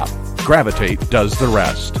laptop. Gravitate does the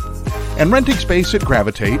rest. And renting space at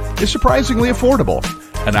Gravitate is surprisingly affordable.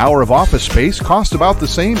 An hour of office space costs about the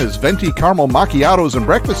same as venti caramel macchiatos and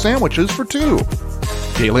breakfast sandwiches for two.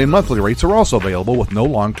 Daily and monthly rates are also available with no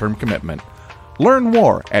long-term commitment. Learn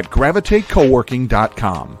more at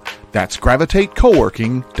gravitatecoworking.com. That's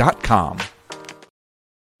gravitatecoworking.com.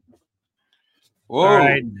 Whoa. All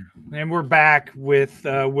right. And we're back with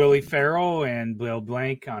Willie Farrell and Bill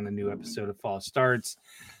Blank on a new episode of Fall Starts.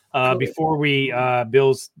 Before we,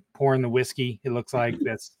 Bill's pouring the whiskey. It looks like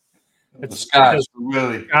that's Scotch for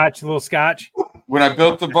Willie. Scotch, a little scotch. When I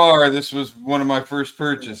built the bar, this was one of my first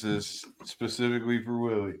purchases, specifically for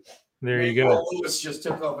Willie. There you go. Lewis just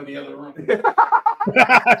took off in the other room.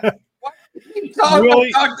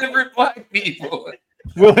 Willie, about different black people.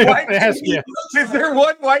 Willie, I ask you. Is there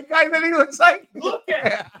one white guy that he looks like? Look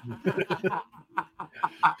at.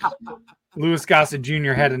 Louis Gossett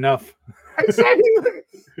Jr. had enough. I've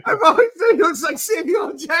always said he looks like Samuel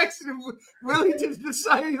L. Jackson, and Willie just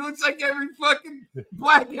decided he looks like every fucking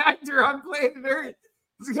black actor on planet Earth.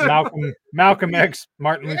 Malcolm X,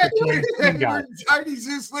 Martin Luther King guy. Where'd Tiny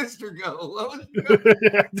Zeus Lister go?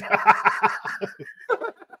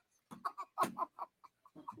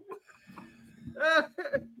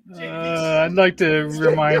 I'd like to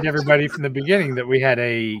remind everybody from the beginning that we had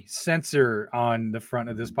a censor on the front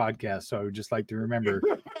of this podcast, so I would just like to remember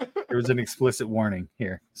there was an explicit warning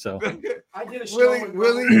here. So I did a show.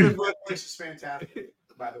 Willie, the place is fantastic.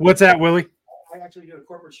 By the way. What's that, Willie? I actually did a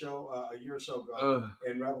corporate show a year or so ago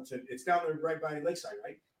in Revelton. It's down there right by Lakeside,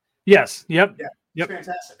 right? Yes. Yep. Yeah. Yep. It's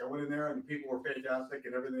fantastic. I went in there and the people were fantastic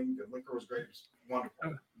and everything. The liquor was great. It was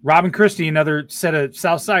wonderful. Rob and Christie, another set of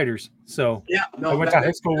Southsiders. So yeah, I went to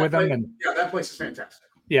high school with them, and that place is fantastic.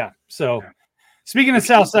 Yeah. So speaking of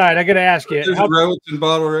Southside, I got to ask you, there's a Revelton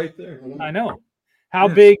bottle right there. I know. How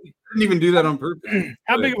big? I didn't even do that on purpose.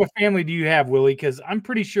 How big of a family do you have, Willie? Because I'm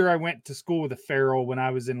pretty sure I went to school with a Farrell when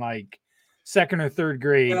I was in like second or third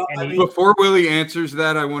grade. Before Willie answers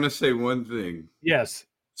that, I want to say one thing. Yes.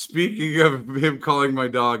 Speaking of him calling my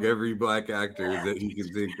dog every black actor that he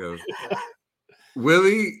can think of,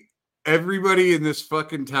 Willie, everybody in this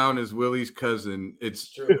fucking town is Willie's cousin. It's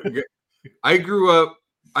true. I grew up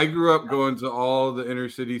going to all the inner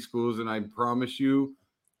city schools, and I promise you,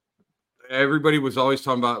 everybody was always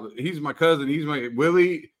talking about he's my cousin. He's my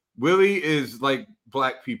Willie. Willie is like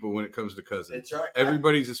black people when it comes to cousins. That's right.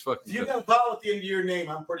 Everybody's just fucking. If you got a vowel at the end of your name,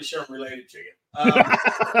 I'm pretty sure I'm related to you.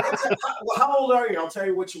 How old are you? I'll tell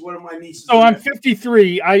you which one of my nieces. So I'm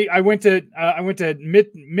 53. I went to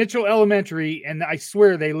Mitchell Elementary, and I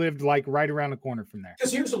swear they lived like right around the corner from there.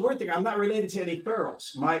 Because here's the weird thing: I'm not related to any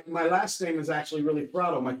Farrells. My last name is actually really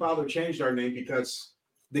Prado. My father changed our name because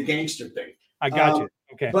the gangster thing. I got you.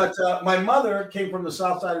 Okay. But my mother came from the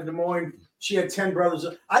south side of Des Moines. She had 10 brothers.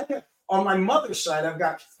 On my mother's side, I've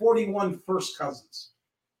got 41 first cousins.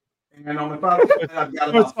 And on my father's side, I've got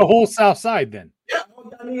about... It's the whole south side then. Yeah.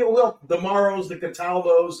 I mean, well, the Morrows, the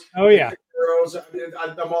Cataldos. Oh, yeah. The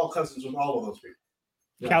I'm all cousins with all of those people.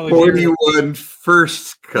 Yeah. 41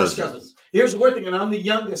 first cousins. Here's the weird thing, and I'm the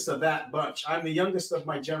youngest of that bunch. I'm the youngest of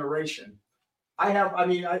my generation. I got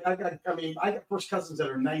first cousins that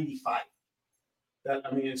are 95. And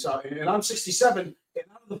I'm 67, and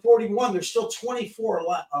out of the 41, there's still 24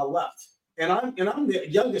 left, and I'm the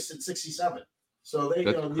youngest at 67. So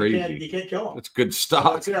you can't kill them. That's good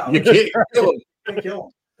stock. Yeah, you can't kill them. You can't kill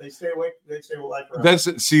them. They stay awake. They stay alive forever.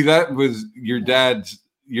 That was your dad's.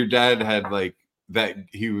 Your dad had like that.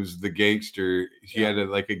 He was the gangster. He had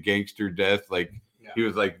a gangster death. He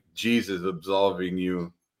was like Jesus absolving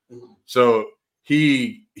you. Mm-hmm. So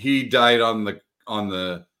he died on the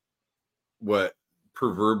what?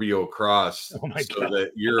 Proverbial cross so God.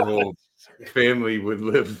 That your whole family would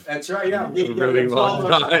live. That's right. Yeah. A really long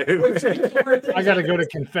time. I got to go to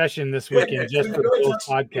confession this weekend just for the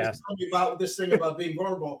podcast. About this thing about being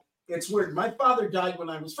vulnerable. It's weird. My father died when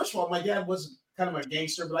I was, first of all, my dad was kind of a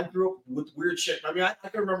gangster, but I grew up with weird shit. I mean, I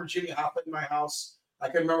can remember Jimmy Hoffa in my house. I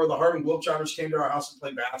can remember the Harlem Globetrotters came to our house and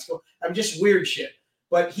played basketball. I'm just weird shit.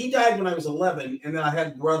 But he died when I was 11. And then I had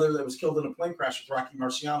a brother that was killed in a plane crash with Rocky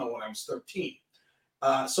Marciano when I was 13.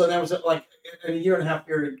 So that was like in a year and a half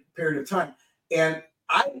period of time. And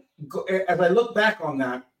as I look back on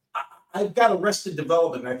that, I got arrested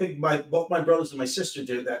development. I think both my brothers and my sister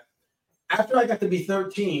did that. After I got to be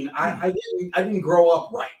 13, I didn't grow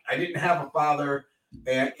up right. I didn't have a father,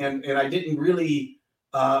 and I didn't really.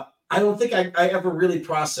 I don't think I ever really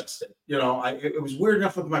processed it. It was weird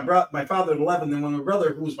enough with my father at 11. Then when my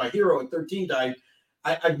brother, who was my hero at 13, died,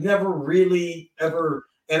 I've never really ever.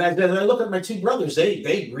 And as I look at my two brothers,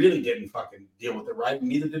 they really didn't fucking deal with it right, and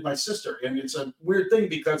neither did my sister. And it's a weird thing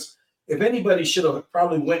because if anybody should have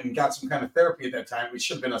probably went and got some kind of therapy at that time, it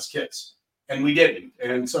should have been us kids, and we didn't.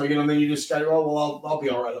 And so then you just got, oh well, I'll be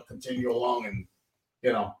all right. I'll continue along, and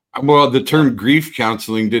Well, the term grief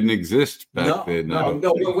counseling didn't exist back then. No.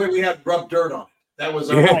 We had rub dirt on it. That was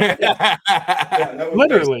that was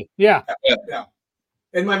literally, yeah.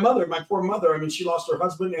 And my poor mother. I mean, she lost her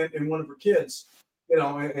husband and one of her kids.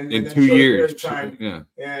 In 2 years. Time. Yeah.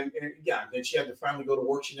 And then she had to finally go to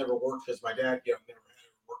work. She never worked because my dad, never had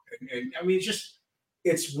to work. And I mean,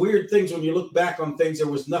 it's weird things when you look back on things. There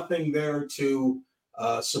was nothing there to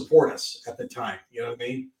support us at the time. You know what I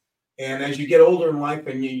mean? And as you get older in life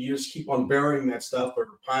and you just keep on burying that stuff or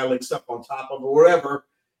piling stuff on top of or whatever,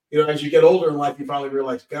 as you get older in life, you finally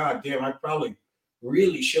realize, God damn, I probably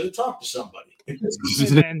really should have talked to somebody.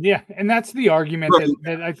 and that's the argument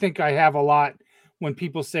that I think I have a lot when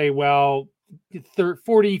people say, well,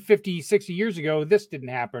 40, 50, 60 years ago, this didn't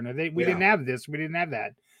happen, or we didn't have this, we didn't have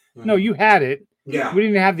that. Mm-hmm. No, you had it. Yeah. We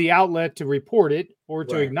didn't have the outlet to report it or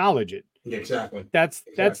to acknowledge it. Exactly. That's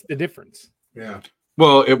the difference. Yeah.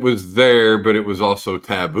 Well, it was there, but it was also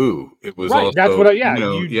taboo. It was right. Also, that's what. You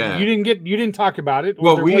didn't talk about it.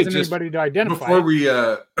 Or there wasn't anybody to identify. Before we,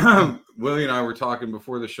 Willie and I were talking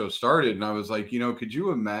before the show started, and I was like, could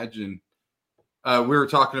you imagine? We were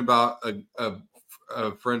talking about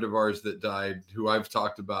a friend of ours that died, who I've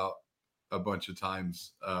talked about a bunch of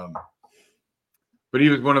times. But he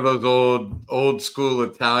was one of those old school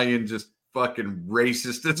Italian, just fucking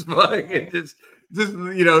racist as fuck, and just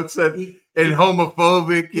said. And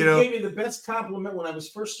homophobic, He gave me the best compliment when I was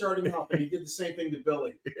first starting off, and he did the same thing to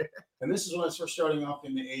Billy. And this is when I was first starting off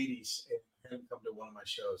in the 80s, and I had him come to one of my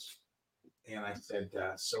shows. And I said,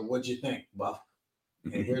 so what'd you think, Buff?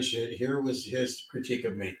 And here was his critique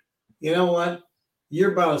of me. You know what?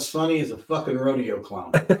 You're about as funny as a fucking rodeo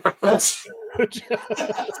clown. That's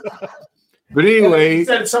But anyway, he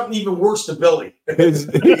said something even worse to Billy. His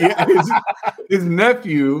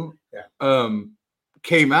nephew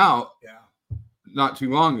came out not too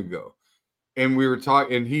long ago, and we were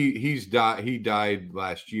talking, and he died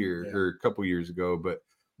last year or a couple years ago, but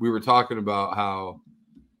we were talking about how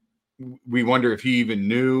we wonder if he even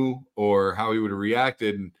knew or how he would have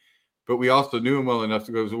reacted, but we also knew him well enough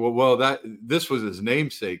to go, well that this was his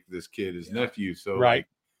namesake, this kid, his nephew, so right.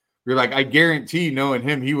 We're like, I guarantee knowing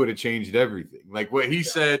him, he would have changed everything. Like what he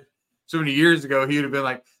said so many years ago, he would have been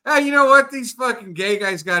like, hey, you know what? These fucking gay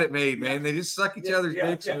guys got it made, man. They just suck each other's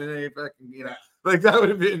dicks and they fucking, like that would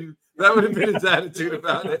have been his attitude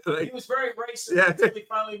about it. Like, he was very racist until he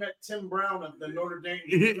finally met Tim Brown of the Notre Dame.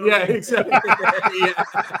 Exactly.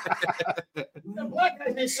 The black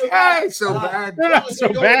guys ain't so bad. So bad. They're not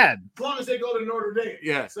so bad. As long as they go to Notre Dame.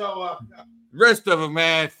 Yeah. So rest of them,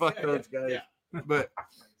 man, fuck those guys. Yeah. But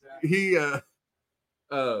he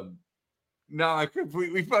no, I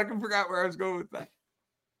completely fucking forgot where I was going with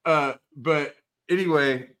that. But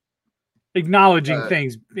anyway, acknowledging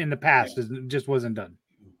things in the past just wasn't done.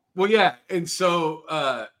 Well, yeah, and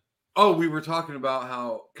so we were talking about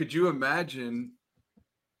how could you imagine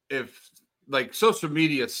if like social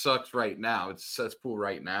media sucks right now, it's cesspool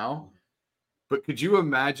right now, but could you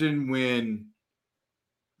imagine when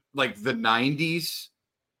like the 90s,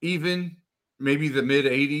 even maybe the mid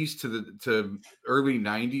 80s to early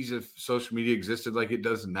 90s, if social media existed like it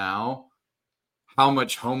does now, how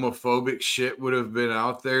much homophobic shit would have been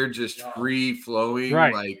out there, just free flowing,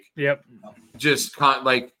 right? Like, yep, just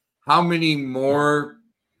like how many more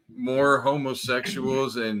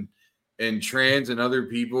homosexuals and trans and other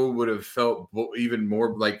people would have felt even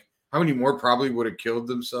more, like how many more probably would have killed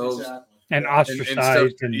themselves and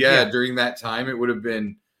ostracized and during that time it would have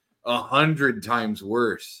been 100 times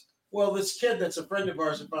worse. Well, this kid that's a friend of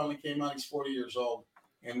ours that finally came out, he's 40 years old,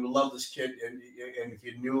 and we love this kid. And if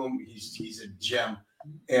you knew him, he's a gem.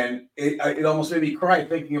 And it almost made me cry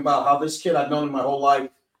thinking about how this kid I've known him my whole life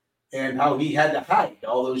and how he had to hide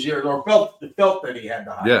all those years, or felt that he had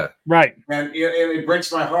to hide. Yeah, right. And it breaks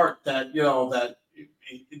my heart that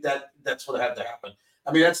that's what had to happen.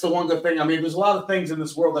 I mean, that's the one good thing. I mean, there's a lot of things in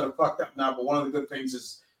this world that are fucked up now, but one of the good things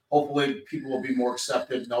is hopefully people will be more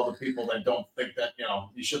accepted and other people that don't think that,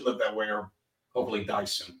 you should live that way or hopefully die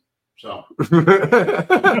soon. So.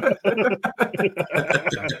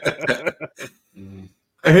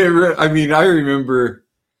 I mean, I remember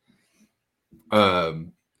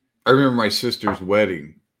my sister's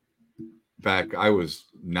wedding back. I was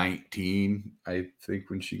 19, I think,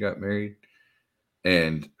 when she got married,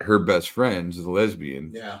 and her best friend's a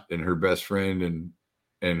lesbian. Yeah. And her best friend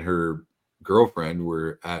and her girlfriend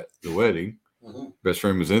were at the wedding. Mm-hmm. Best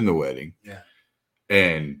friend was in the wedding. Yeah.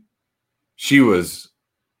 and she was,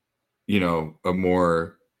 a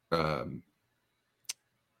more.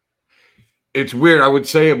 It's weird. I would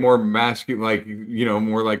say a more masculine, like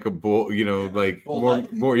more like a bull. Like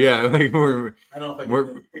more. Yeah, like more. I don't think.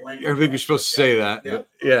 I think you're supposed to say that. Yeah. But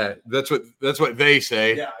yeah, that's what they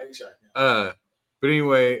say. Yeah, exactly. But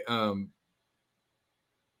anyway,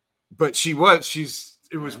 but it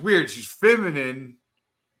was weird. She's feminine,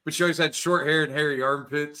 but she always had short hair and hairy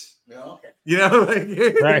armpits. Yeah,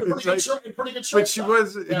 okay. Right. Pretty good but she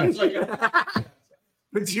wasn't. Yeah, it's like,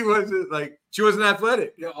 but she wasn't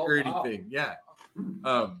athletic or anything. Wow.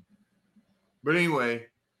 Yeah. But anyway,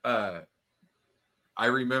 I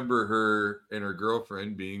remember her and her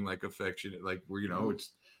girlfriend being like affectionate, like where it's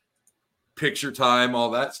picture time, all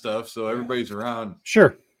that stuff. So everybody's around.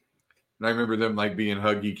 Sure. And I remember them like being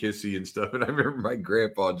huggy, kissy and stuff. And I remember my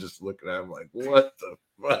grandpa just looking at him like, "What the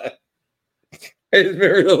fuck?" I just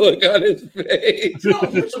remember the look on his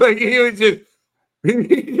face. Like he was just.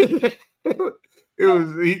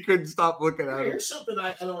 He couldn't stop looking at him. Here's something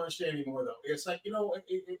I don't understand anymore, though. It's like,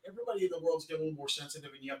 everybody in the world's getting a little more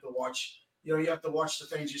sensitive, and you have to watch. You have to watch the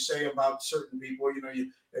things you say about certain people.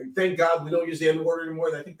 And thank God we don't use the N-word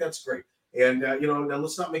anymore. I think that's great. And now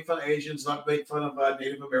let's not make fun of Asians, not make fun of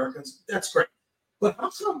Native Americans. That's great. But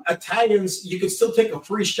how come Italians? You can still take a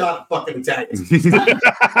free shot at fucking Italians.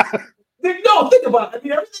 No, think about it. I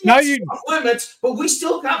mean, everything else is off limits, but we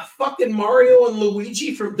still got fucking Mario and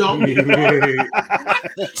Luigi from Donkey Kong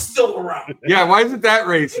still around. Yeah, why isn't that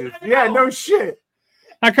racist? Yeah, no shit.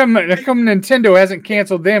 How come Nintendo hasn't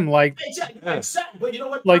canceled them like Exactly. But you know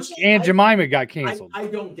what? Like Aunt Jemima got canceled. I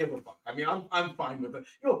don't give a fuck. I mean, I'm fine with it.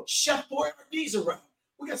 Chef Boyardee's around.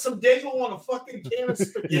 We got some Dago on a fucking can of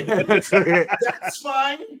spaghetti. That's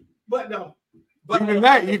fine. But no. But even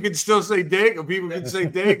that, you can still say Dago. People can say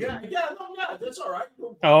Dago. Yeah, that's all right.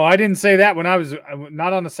 Oh, I didn't say that when I was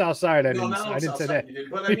not on the South Side. I didn't say that.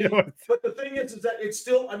 But I mean, but the thing is that it's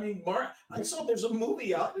still. I mean, I saw there's a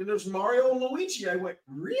movie out and there's Mario and Luigi. I went,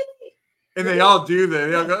 really? And they all do that.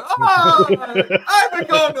 They all go, "Oh, I've been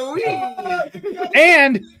going to Luigi."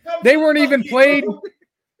 And they weren't even played.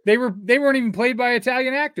 They weren't even played by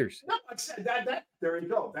Italian actors. No, I said that. There you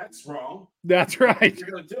go. That's wrong. That's right.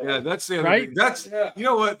 Yeah, that's the other thing. That's you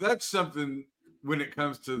know what? That's something when it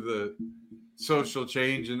comes to the social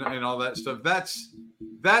change and all that stuff. That's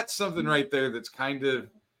something right there that's kind of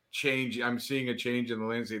changing. I'm seeing a change in the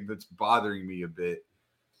landscape that's bothering me a bit.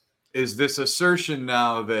 Is this assertion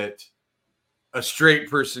now that a straight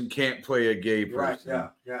person can't play a gay person? Right.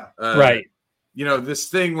 Yeah. Right. This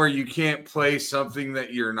thing where you can't play something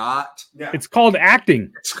that you're not. Yeah. It's called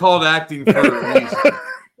acting. It's called acting for a reason.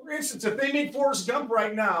 For instance, if they made Forrest Gump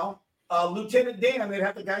right now, Lieutenant Dan, they'd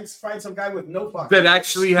have to find some guy with no fucking that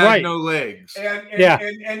actually has no legs. And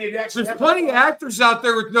it actually there's plenty of actors out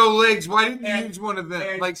there with no legs. Why didn't you use one of them?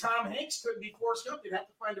 And like Tom Hanks couldn't be Forrest Gump. They'd have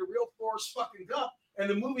to find a real Forrest fucking Gump. And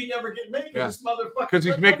the movie never get made because this motherfucker. Because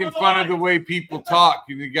he's making fun of the way people talk.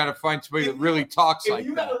 You got to find somebody that really talks like that. If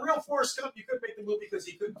you got a real Forrest Gump, you couldn't make the movie because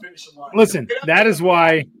he couldn't finish the line. Listen, that is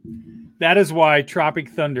why Tropic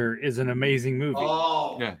Thunder is an amazing movie.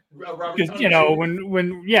 Oh, yeah. Because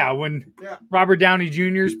when Robert Downey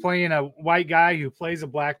Jr. is playing a white guy who plays a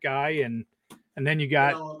black guy, and then you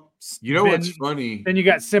got what's funny? Then you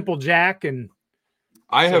got Simple Jack, and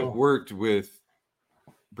I have worked with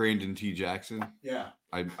Brandon T. Jackson. Yeah.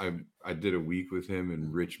 I did a week with him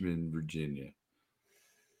in Richmond, Virginia.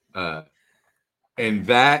 And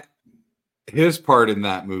that his part in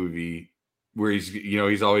that movie where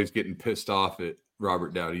he's always getting pissed off at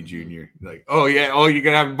Robert Downey Jr. Like, oh yeah, you're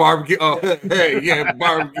gonna have a barbecue. Oh hey, yeah,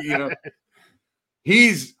 barbecue,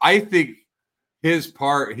 I think his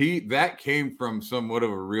part, that came from somewhat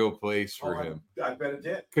of a real place for him. I bet it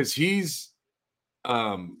did. Because he's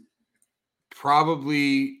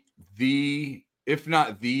probably if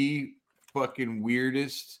not the fucking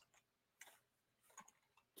weirdest,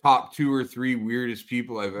 top 2 or 3 weirdest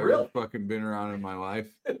people I've ever fucking been around in my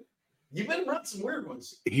life. You've been around some weird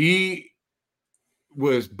ones. He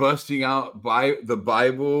was busting out by the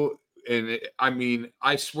Bible, and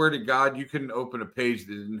I swear to God, you couldn't open a page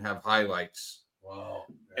that didn't have highlights. Wow.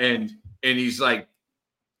 And he's like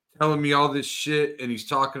telling me all this shit, and he's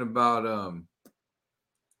talking about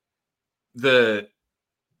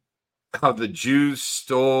how the Jews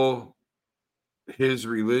stole his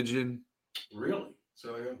religion. Really?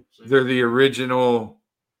 So they're the original.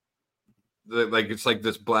 It's like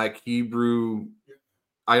this Black Hebrew.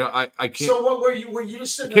 I can't. So what were you? Were you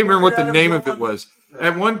just? I can't remember what the name of it was.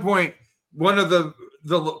 At one point, one of the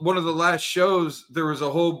one of the last shows, there was a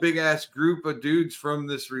whole big ass group of dudes from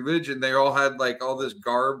this religion. They all had like all this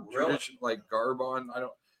garb, tradition, like garb on. I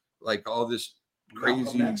don't like all this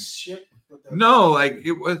crazy shit. No, like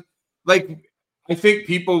it was like I think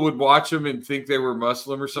people would watch them and think they were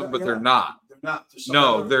Muslim or something, but they're not. They're not.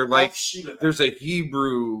 No, they're like there's a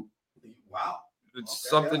Hebrew. Wow. It's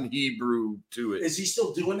something Hebrew to it. Is he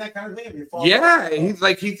still doing that kind of thing? Yeah, he's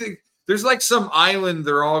like he thinks there's like some island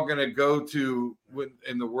they're all gonna go to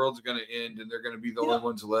and the world's gonna end and they're gonna be the only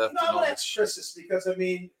ones left. No, I'm gonna ask Chris this because I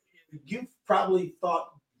mean you've probably thought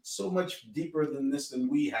so much deeper than this than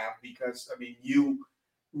we have because I mean you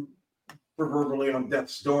proverbially on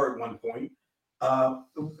death's door at one point.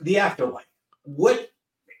 The afterlife. What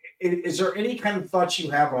is there any kind of thoughts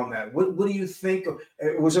you have on that? What do you think?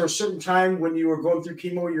 Was there a certain time when you were going through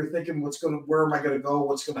chemo, you're thinking, where am I going to go?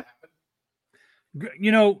 What's going to happen?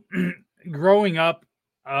 You know, growing up,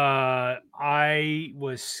 I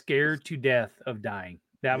was scared to death of dying.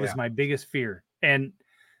 That was my biggest fear. And,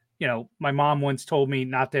 you know, my mom once told me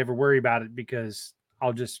not to ever worry about it because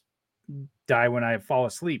I'll just die when I fall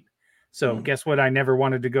asleep. So guess what I never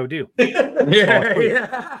wanted to go do? So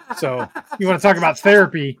you want to talk about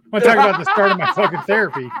therapy? I want to talk about the start of my fucking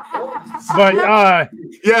therapy. But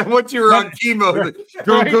once you were on chemo,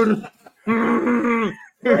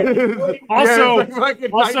 also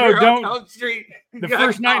don't the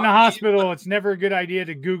first night in the hospital, it's never a good idea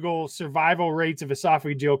to Google survival rates of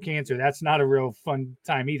esophageal cancer. That's not a real fun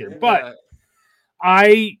time either. But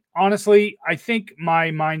I honestly think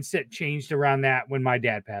my mindset changed around that when my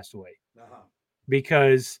dad passed away.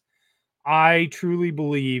 Because I truly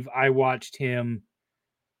believe I watched the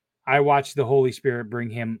Holy Spirit bring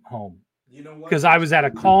him home. You know what? Because I was at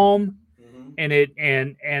a calm and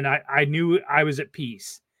I knew I was at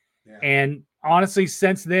peace. Yeah. And honestly,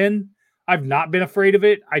 since then, I've not been afraid of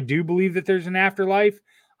it. I do believe that there's an afterlife.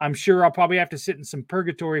 I'm sure I'll probably have to sit in some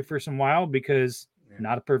purgatory for some while because I'm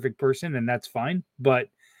not a perfect person and that's fine. But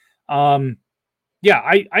I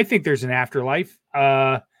think there's an afterlife.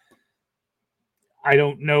 I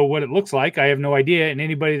don't know what it looks like. I have no idea. And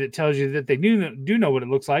anybody that tells you that they do know what it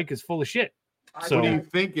looks like is full of shit. So, what do you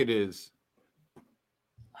think it is?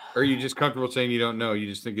 Or are you just comfortable saying you don't know? You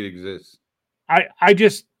just think it exists? I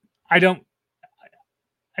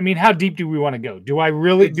mean, how deep do we want to go? Do I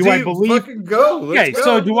believe? Fucking go. Okay,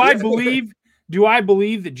 so do I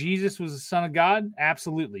believe that Jesus was the Son of God?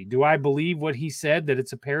 Absolutely. Do I believe what he said, that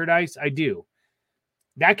it's a paradise? I do.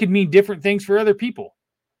 That could mean different things for other people.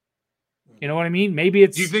 You know what I mean? Maybe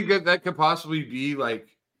it's... Do you think that could possibly be like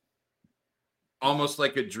almost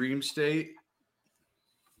like a dream state?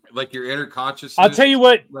 Like your inner consciousness? I'll tell you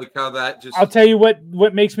what... Like how that just... I'll tell you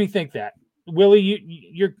what makes me think that. Willie,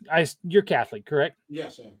 you're Catholic, correct?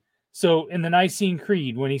 Yes, I am. So in the Nicene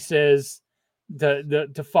Creed, when he says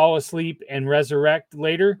to fall asleep and resurrect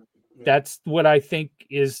later, that's what I think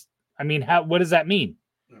is... I mean, what does that mean?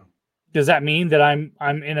 No. Does that mean that I'm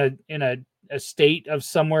in a state of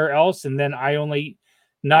somewhere else and then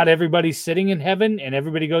not everybody's sitting in heaven and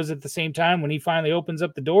everybody goes at the same time when he finally opens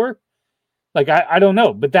up the door? Like, I don't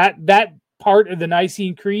know, but that part of the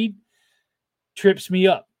Nicene Creed trips me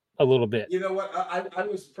up a little bit. You know what? I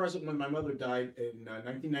was present when my mother died in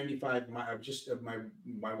 1995.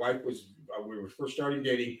 My wife we were first starting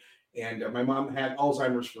dating, and my mom had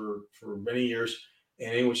Alzheimer's for many years.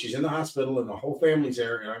 And anyway, she's in the hospital and the whole family's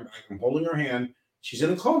there, and I'm holding her hand. She's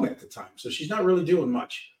in a coma at the time, so she's not really doing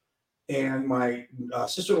much. And my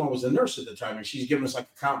sister-in-law was a nurse at the time, and she's giving us like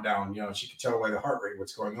a countdown. You know, she could tell by the heart rate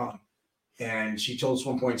what's going on. And she told us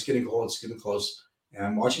one point, it's getting close, it's getting close. And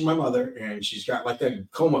I'm watching my mother, and she's got like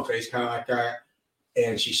that coma face, kind of like that.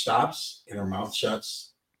 And she stops, and her mouth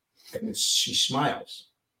shuts, and she smiles.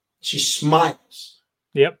 She smiles.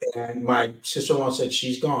 Yep. And my sister-in-law said,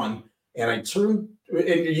 she's gone. And I turned,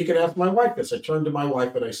 and you can ask my wife this. I turned to my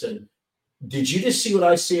wife, and I said, did you just see what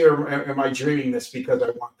I see, or am I dreaming this because I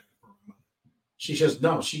want that for my mother? She says,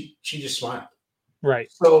 no, she just smiled.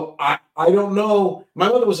 Right. So I don't know. My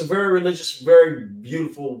mother was a very religious, very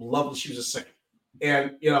beautiful, lovely. She was a saint.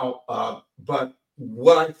 And, you know, but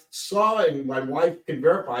what I saw, and my wife can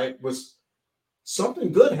verify it, was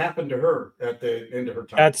something good happened to her at the end of her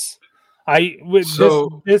time.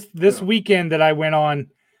 This weekend that I went on,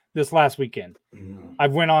 this last weekend,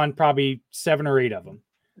 I've went on probably 7 or 8 of them.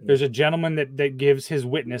 There's a gentleman that gives his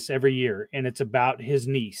witness every year, and it's about his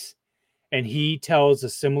niece. And he tells a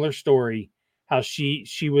similar story, how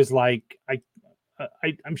she was like,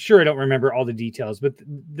 I'm sure I don't remember all the details, but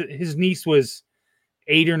his niece was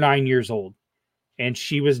 8 or 9 years old, and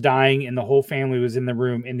she was dying, and the whole family was in the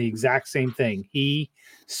room in the exact same thing. He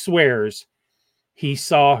swears he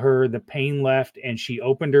saw her, the pain left, and she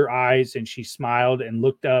opened her eyes and she smiled and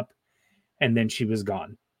looked up, and then she was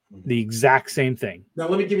gone. The exact same thing. Now,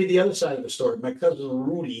 let me give you the other side of the story. My cousin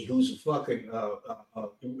Rudy, who's a fucking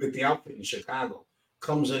with the outfit in Chicago,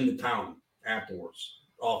 comes into town afterwards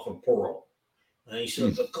off of Farrell. And he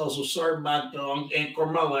said, "Cousin, sorry about Aunt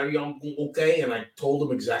Carmela. Are you okay?" And I told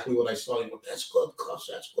him exactly what I saw. He went, "That's good, cuz,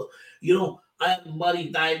 that's good. You know, I had a buddy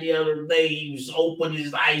died the other day. He was open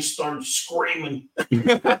his eyes, started screaming."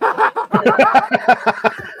 It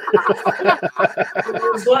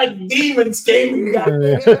was like demons came and got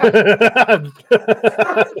me.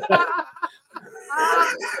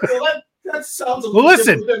 That sounds a little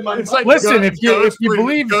listen. It's like listen, if you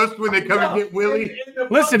believe ghost when they come and get Willie.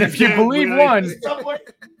 Listen, if you believe one,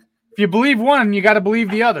 if you believe one, you got to believe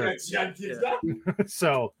the other.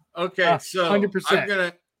 So okay, so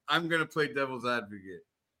 100%. I'm gonna play devil's advocate.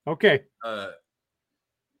 Okay.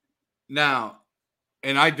 Now,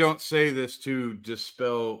 and I don't say this to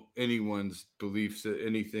dispel anyone's beliefs,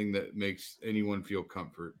 anything that makes anyone feel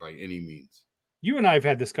comfort by any means. You and I have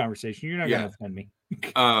had this conversation. You're not going to offend me.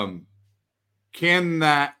 Can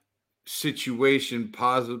that situation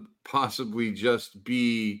possibly just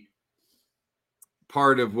be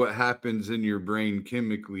part of what happens in your brain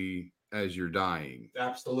chemically as you're dying?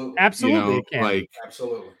 Absolutely. Absolutely. You know, like,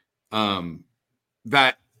 absolutely.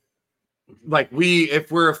 That, like,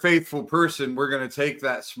 if we're a faithful person, we're going to take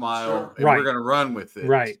that smile and we're going to run with it.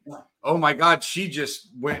 Right. Oh my God, she just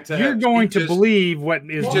went to. You're going to believe what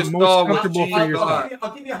is just most comfortable for yourself.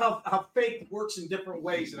 I'll give you how faith works in different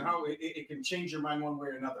ways and how it can change your mind one way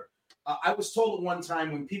or another. I was told at one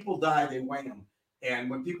time when people die, they weigh them. And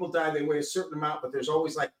when people die, they weigh a certain amount, but there's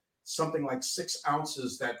always like something like 6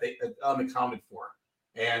 ounces that they unaccounted for.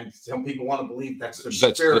 And some people want to believe that's their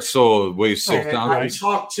spirit. The soul weighs 6 ounces. I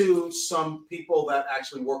talked to some people that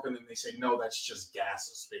actually work in it, and they say, no, that's just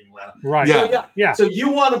gases being let out. Right. Yeah. So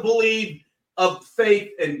you want to believe of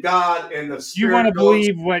faith and God and the spirit. You want to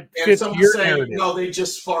believe what fits your narrative. No, they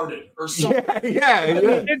just farted or something. Yeah.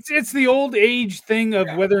 It's the old age thing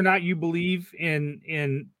of whether or not you believe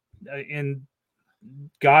in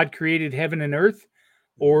God created heaven and earth,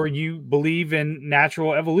 or you believe in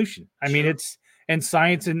natural evolution. I mean, it's and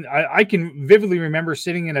science. And I can vividly remember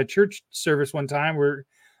sitting in a church service one time where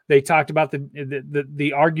they talked about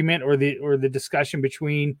the argument or the discussion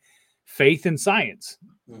between faith and science.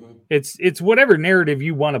 Mm-hmm. It's whatever narrative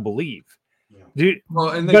you want to believe. Yeah.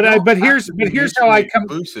 But here's how I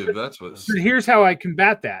here's how I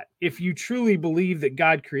combat that. If you truly believe that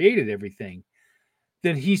God created everything,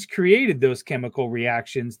 then He's created those chemical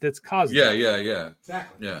reactions that's causing. Yeah.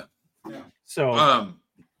 Exactly. Yeah. So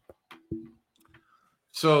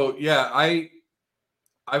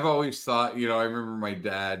I've always thought, I remember my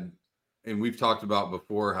dad, and we've talked about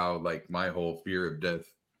before how like my whole fear of death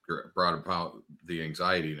brought about the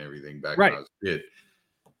anxiety and everything back when I was a kid.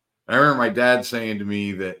 I remember my dad saying to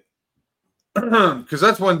me that, because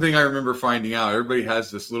that's one thing I remember finding out. Everybody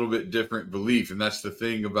has this little bit different belief, and that's the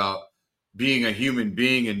thing about being a human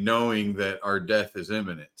being and knowing that our death is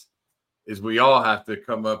imminent, is we all have to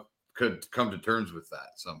come to terms with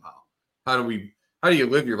that somehow. How do you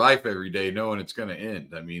live your life every day knowing it's going to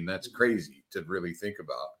end? I mean, that's crazy to really think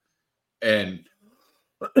about. And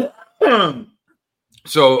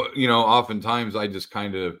so, oftentimes I just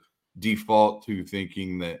kind of default to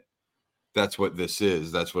thinking that that's what this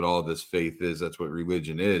is. That's what all this faith is. That's what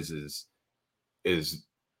religion is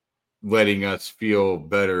letting us feel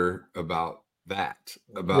better about that,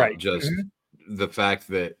 about just the fact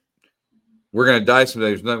that we're going to die someday.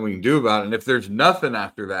 There's nothing we can do about it. And if there's nothing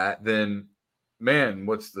after that, then man,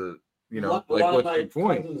 what's the, what's the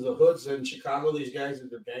point? The hoods in Chicago, these guys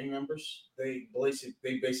that are gang members, they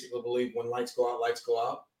basically believe when lights go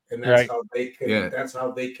out, and that's how they can. Yeah. That's how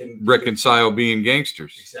they can reconcile being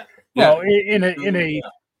gangsters. Exactly. Well, in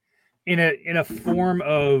a form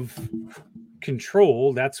of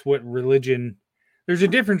control, that's what religion. There's a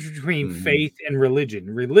difference between faith and religion.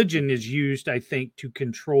 Religion is used, I think, to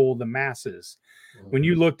control the masses. When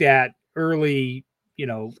you looked at early,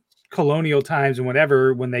 colonial times and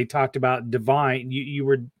whatever, when they talked about divine, you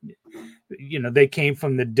were, they came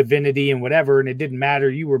from the divinity and whatever, and it didn't matter.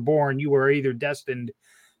 You were born, you were either destined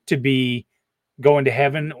to be going to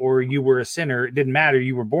heaven or you were a sinner. It didn't matter.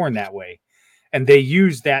 You were born that way. And they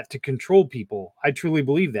used that to control people. I truly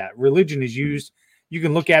believe that religion is used. You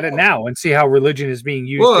can look at it now and see how religion is being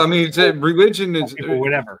used. Well, I mean, religion is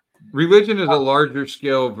whatever. Religion is a larger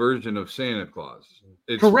scale version of Santa Claus.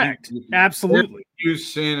 It's correct. Absolutely.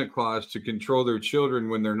 Use Santa Claus to control their children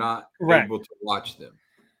when they're not able to watch them.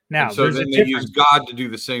 Now, and so then they use God to do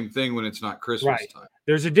the same thing when it's not Christmas time.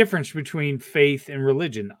 There's a difference between faith and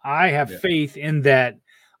religion. I have faith in that.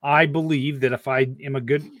 I believe that if I am a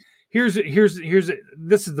good, this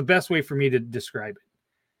is the best way for me to describe it.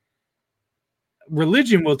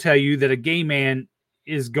 Religion will tell you that a gay man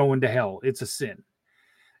is going to hell. It's a sin.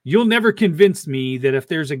 You'll never convince me that if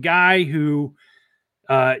there's a guy who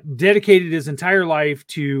dedicated his entire life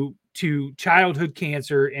to childhood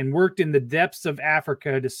cancer and worked in the depths of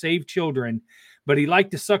Africa to save children, but he liked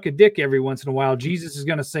to suck a dick every once in a while, Jesus is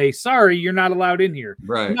going to say, sorry, you're not allowed in here.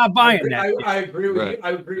 Right. I'm not buying that. I agree with you. I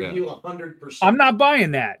agree with you 100%. I'm not buying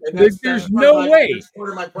that. There's no way. That's part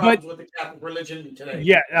of my problems with the Catholic religion today.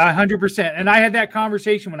 Yeah, 100%. And I had that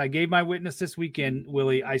conversation when I gave my witness this weekend,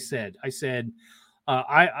 Willie. I said,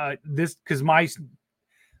 this, because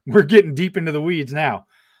we're getting deep into the weeds now.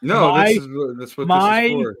 No, that's what my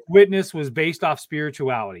this is for. Witness was based off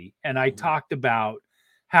spirituality, and I talked about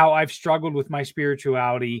how I've struggled with my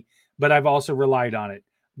spirituality, but I've also relied on it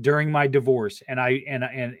during my divorce, and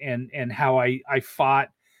how I fought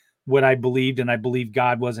what I believed, and I believed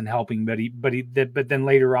God wasn't helping, but then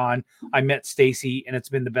later on I met Stacy, and it's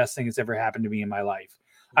been the best thing that's ever happened to me in my life.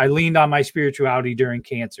 I leaned on my spirituality during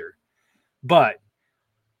cancer, but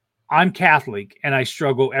I'm Catholic, and I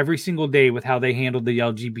struggle every single day with how they handled the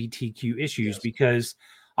LGBTQ issues because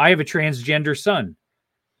I have a transgender son.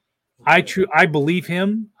 I believe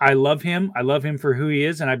him. I love him. I love him for who he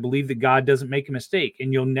is, and I believe that God doesn't make a mistake.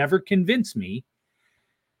 And you'll never convince me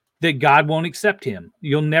that God won't accept him.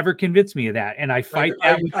 You'll never convince me of that. And I fight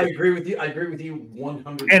that. I agree with you. I agree with you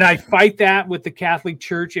 100%. And I fight that with the Catholic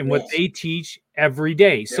Church and what they teach every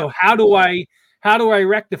day. So how do I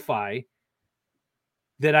rectify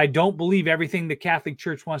that I don't believe everything the Catholic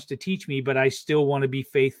Church wants to teach me, but I still want to be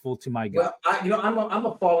faithful to my God? Well, I'm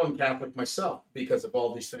a fallen Catholic myself because of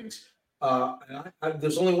all these things.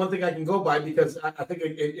 There's only one thing I can go by because I think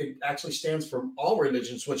it actually stands for all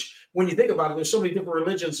religions, which when you think about it, there's so many different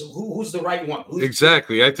religions. Who's the right one?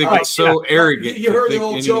 Exactly. I think it's so arrogant. You heard the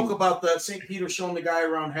old joke about the St. Peter showing the guy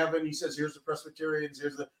around heaven. He says, here's the Presbyterians,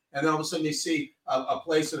 and then all of a sudden they see a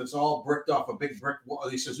place and it's all bricked off, a big brick wall.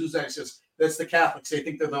 He says, who's that? He says, that's the Catholics. They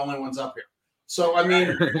think they're the only ones up here. So, I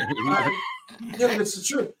mean, it's the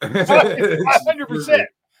truth. 100%.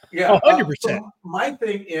 Yeah, 100%. So my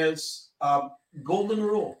thing is golden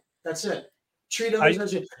rule. That's it. Treat others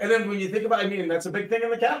as you. And then when you think about, that's a big thing in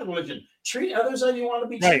the Catholic religion. Treat others as you want to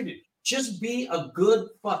be treated. Just be a good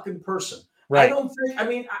fucking person. Right. I don't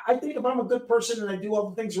think. I think if I'm a good person and I do all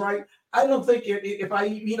the things right, I don't think if I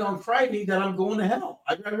eat on Friday that I'm going to hell.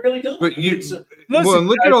 I really don't. But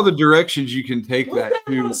look at all the directions you can take that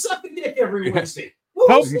to. Suck a dick every Wednesday. Look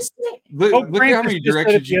at how many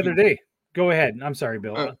directions the other day. Go ahead. I'm sorry,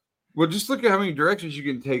 Bill. Well, just look at how many directions you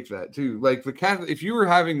can take that too. Like the Catholic, if you were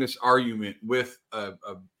having this argument with a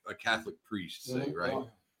Catholic priest, say, right,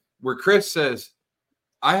 where Chris says,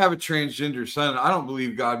 I have a transgender son. I don't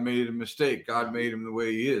believe God made a mistake. God made him the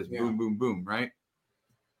way he is. Boom, boom, boom. Right.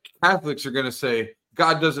 Catholics are going to say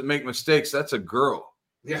God doesn't make mistakes. That's a girl.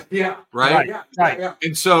 Yeah. Yeah. Right. Yeah.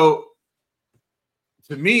 And so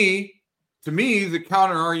to me, the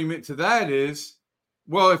counter argument to that is,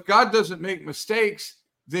 well, if God doesn't make mistakes,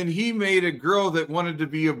 then he made a girl that wanted to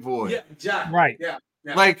be a boy. Yeah, exactly. Right. Yeah.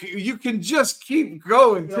 Like you can just keep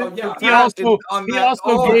going. He also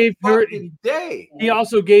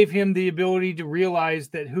gave him the ability to realize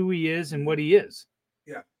that who he is and what he is.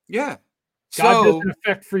 Yeah. Yeah. God doesn't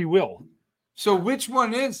affect free will. So which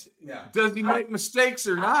one is? Yeah. Does he make mistakes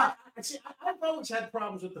or not? I've always had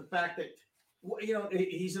problems with the fact that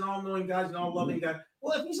he's an all-knowing God, he's an all-loving God.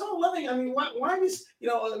 Well, if he's all-loving, why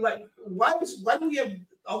do we have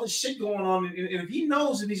all this shit going on? And if he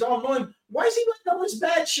knows that he's all-knowing, why is he letting all this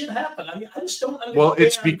bad shit happen? I just don't understand. Well,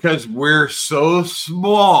 it's because we're so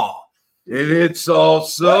small and it's all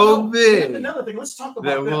so big. Another thing, let's talk about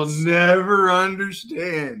that we'll never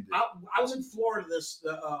understand. I was in Florida this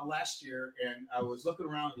last year, and I was looking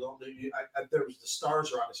around. There was the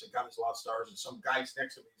stars around. I said, God, there's a lot of stars. And some guy's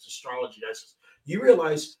next to me, he's an astrology guy, says, you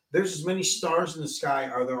realize there's as many stars in the sky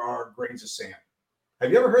as there are grains of sand.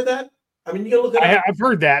 Have you ever heard that? You gotta look at it. I've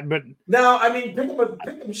heard that, but no, pick up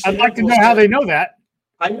I'd like to know how they know that.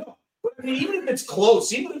 I know, but even if it's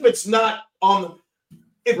close, even if it's not on,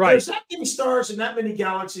 if there's that many stars and that many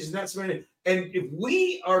galaxies and that's many, and if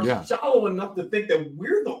we are shallow enough to think that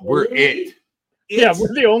we're the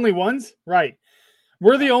only ones, right?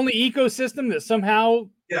 We're the only ecosystem that somehow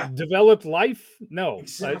developed life. No,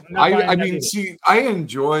 exactly. I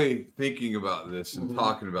enjoy thinking about this and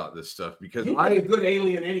talking about this stuff because I'm a good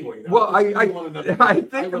alien anyway. Well, I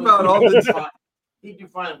think about all the time. He can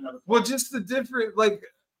find another. Well, just the different, like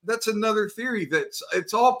that's another theory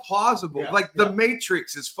it's all plausible. Like the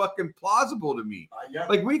Matrix is fucking plausible to me.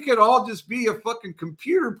 Like we could all just be a fucking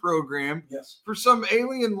computer program for some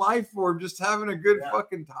alien life form just having a good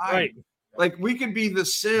fucking time. Right. Like we could be the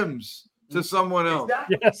Sims to someone else.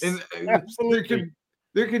 Yes, and absolutely.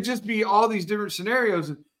 there could just be all these different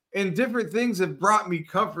scenarios, and different things have brought me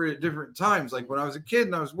comfort at different times. Like when I was a kid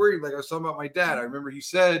and I was worried, like I was talking about my dad. I remember he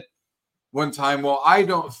said one time, well, I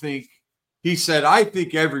think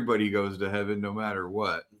everybody goes to heaven no matter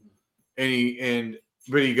what. But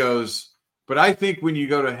he goes, but I think when you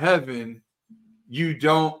go to heaven, you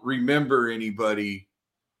don't remember anybody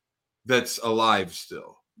that's alive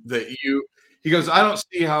still. He goes, I don't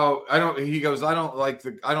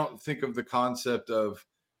think of the concept of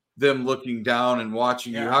them looking down and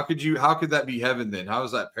watching you. How could that be heaven then? How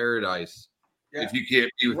is that paradise if you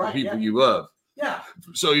can't be with the people you love? Yeah.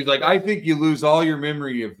 So he's like, I think you lose all your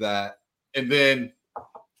memory of that. And then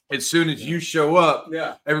as soon as you show up,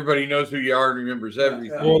 everybody knows who you are and remembers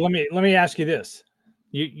everything. Well, let me ask you this.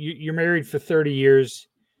 You're married for 30 years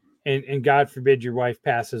and God forbid your wife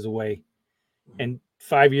passes away. And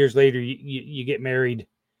 5 years later you get married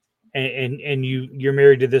and you're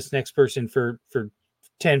married to this next person for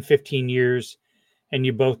 10, 15 years and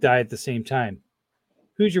you both die at the same time.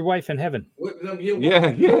 Who's your wife in heaven?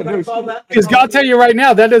 Because I'll tell you right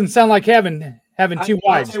now, that doesn't sound like having two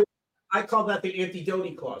wives. I call that the Auntie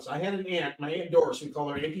clause. I had an aunt, my Aunt Doris, we call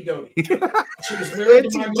her Auntie Doty. She was married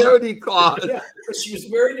to my Auntie clause. Yeah, she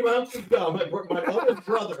was married to my Uncle John, my mother's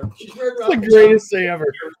brother. She's married to the greatest thing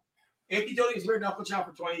ever. Auntie Doty was married to Uncle John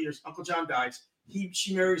for 20 years. Uncle John dies.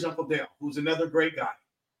 She marries Uncle Dale, who's another great guy.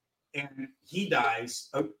 And he dies.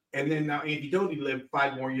 And then now Auntie Doty lived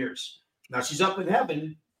 5 more years. Now she's up in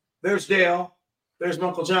heaven. There's Dale. There's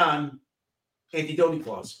Uncle John. Auntie Doty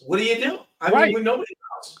clause. What do you do? I mean, when nobody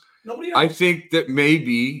knows. Nobody knows. I think that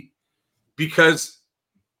maybe because,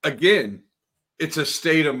 again, it's a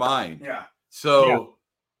state of mind. Yeah. So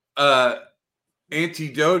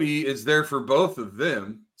Auntie Doty is there for both of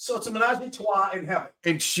them. So it's a menage a trois in heaven.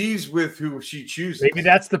 And she's with who she chooses. Maybe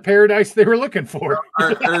that's the paradise they were looking for.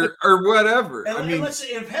 or whatever. And let's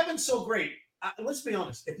say, if heaven's so great, let's be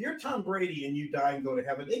honest. If you're Tom Brady and you die and go to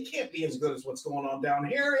heaven, it can't be as good as what's going on down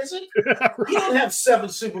here, is it? Right. You don't have 7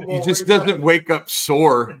 Super Bowls. He just doesn't wake up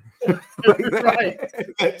sore. Right.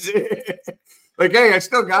 That's it. Like, hey, I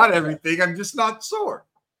still got everything. I'm just not sore.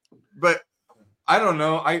 But I don't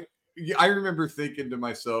know. I remember thinking to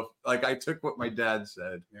myself, like, I took what my dad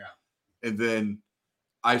said. Yeah. And then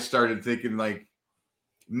I started thinking, like,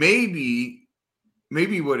 maybe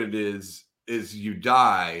what it is you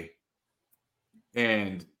die.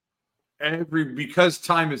 And because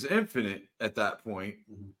time is infinite at that point,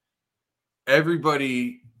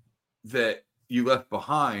 everybody that you left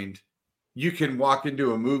behind, you can walk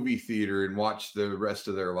into a movie theater and watch the rest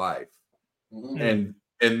of their life. And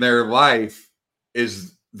their life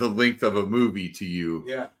is the length of a movie to you.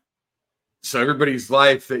 Yeah. So everybody's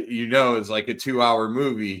life that you know is like a 2-hour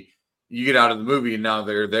movie. You get out of the movie and now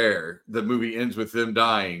they're there. The movie ends with them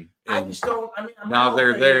dying. And now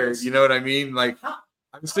they're there. You know what I mean? Like, I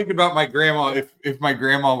was thinking about my grandma. If my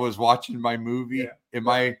grandma was watching my movie,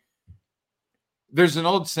 there's an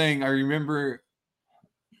old saying I remember.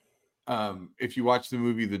 If you watch the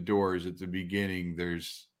movie The Doors, at the beginning,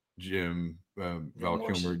 there's Jim Val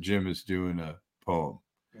Kilmer. Jim is doing a poem,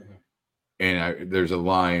 and there's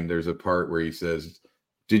a part where he says,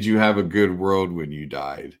 "Did you have a good world when you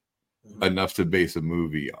died? Enough to base a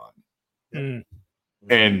movie on."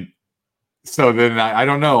 And so then I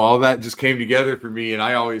don't know, all that just came together for me. And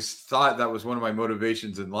I always thought that was one of my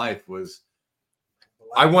motivations in life was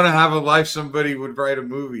I want to have a life somebody would write a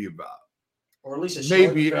movie about. Or at least a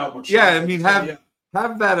maybe, have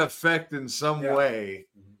that effect in some way,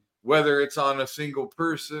 whether it's on a single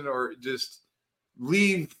person or just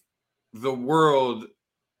leave the world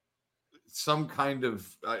some kind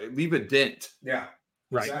of, leave a dent. Yeah.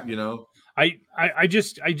 Right. Exactly. You know? I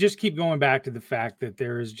just keep going back to the fact that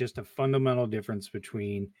there is just a fundamental difference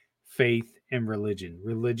between faith and religion.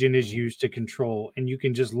 Religion is used to control, and you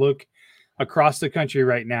can just look across the country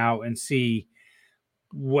right now and see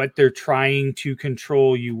what they're trying to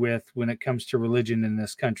control you with when it comes to religion in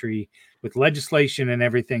this country, with legislation and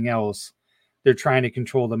everything else. They're trying to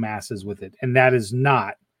control the masses with it, and that is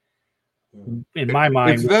not, in my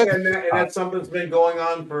mind, and that's something that's been going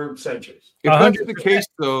on for centuries. If that's the case,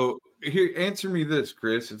 though, here, answer me this,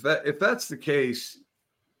 Chris. If that's the case,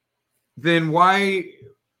 then why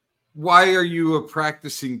are you a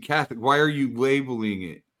practicing Catholic? Why are you labeling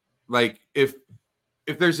it? Like, if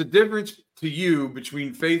if there's a difference to you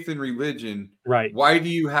between faith and religion, right? Why do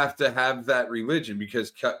you have to have that religion?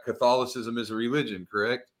 Because Catholicism is a religion,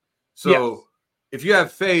 correct? So Yes. if you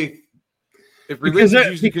have faith, if religion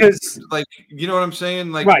is usually because, like, you know what I'm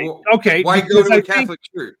saying? Like, right. Okay. Why go to a Catholic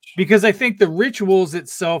church? Because I think the rituals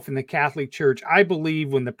itself in the Catholic Church, I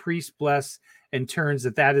believe when the priest bless and turns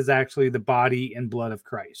that is actually the body and blood of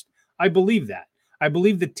Christ. I believe that. I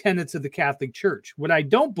believe the tenets of the Catholic Church. What I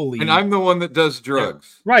don't believe, and I'm the one that does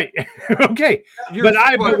drugs, right? Okay, what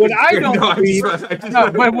I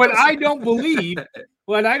don't believe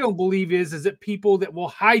is that people that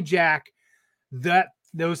will hijack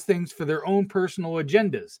those things for their own personal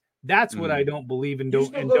agendas. That's what I don't believe and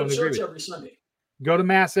don't go to agree church with. Every Sunday. Go to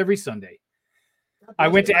mass every Sunday. I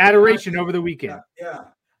went to adoration over the weekend. Yeah.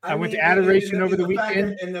 I went to adoration over the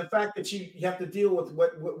weekend, and the fact that you have to deal with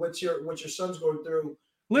what your son's going through.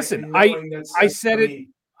 Listen, I said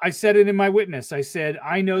it in my witness. I said,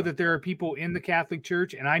 I know that there are people in the Catholic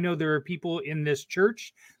Church, and I know there are people in this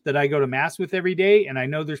church that I go to mass with every day, and I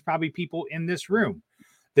know there's probably people in this room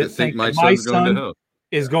that think my son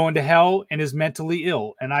is going to hell and is mentally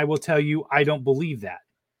ill. And I will tell you, I don't believe that.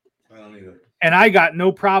 I don't either. And I got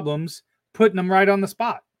no problems putting them right on the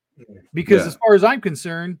spot. Because as far as I'm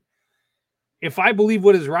concerned, if I believe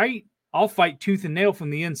what is right, I'll fight tooth and nail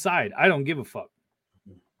from the inside. I don't give a fuck.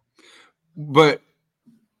 But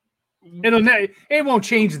it won't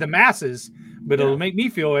change the masses, but it'll make me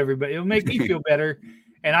feel it'll make me feel better.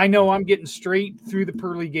 And I know I'm getting straight through the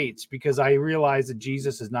pearly gates because I realize that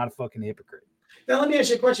Jesus is not a fucking hypocrite. Now let me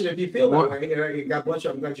ask you a question. If you feel that way, God bless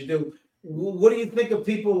you, I'm glad you do. What do you think of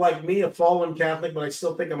people like me, a fallen Catholic, but I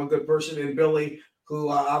still think I'm a good person, and Billy, who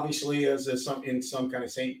obviously is some kind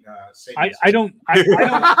of saint? I don't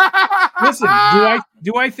listen.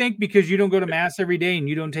 Do I think because you don't go to mass every day and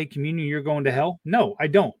you don't take communion, you're going to hell? No, I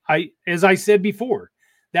don't. As I said before,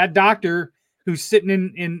 that doctor who's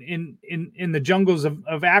sitting in the jungles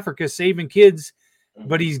of Africa saving kids,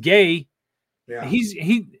 but he's gay. Yeah.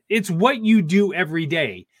 It's what you do every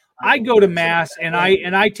day. I go to mass and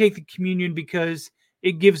I take the communion because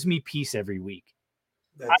it gives me peace every week.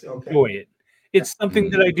 I enjoy it. It's something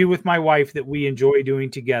that I do with my wife that we enjoy doing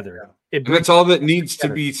together. And that's all that needs to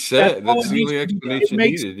be said. That's the only explanation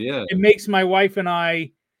needed. Yeah. It makes my wife and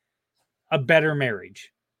I a better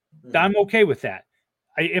marriage. I'm okay with that.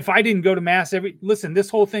 If I didn't go to mass listen, this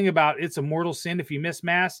whole thing about it's a mortal sin if you miss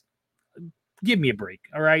mass, give me a break.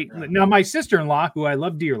 All right. Now, my sister-in-law, who I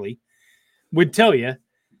love dearly, would tell you,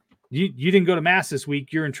 you didn't go to mass this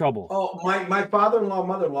week, you're in trouble. Oh, my father-in-law,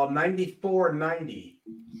 mother-in-law, 94, 90.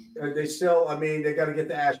 They still, they got to get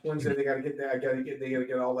the Ash Wednesday. They got to get that. They got to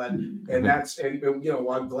get all that. And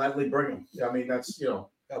I'll gladly bring them. That's,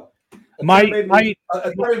 my Attorney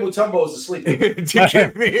Mutombo is asleep.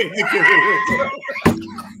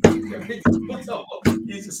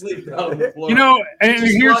 He's asleep down on the floor. And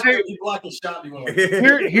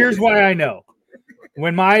here's why I know.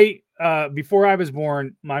 When before I was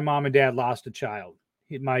born, my mom and dad lost a child.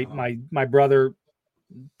 My brother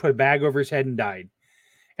put a bag over his head and died.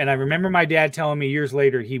 And I remember my dad telling me years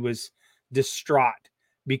later he was distraught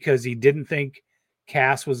because he didn't think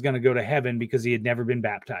Cass was going to go to heaven because he had never been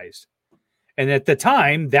baptized. And at the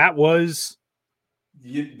time, that was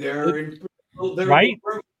right.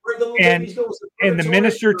 And the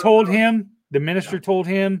minister told him. The minister told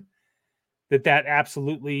him that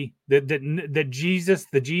absolutely that Jesus,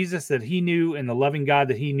 the Jesus that he knew and the loving God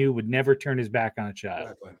that he knew would never turn his back on a child.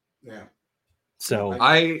 Exactly. Yeah. So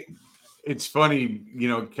it's funny,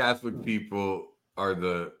 Catholic people are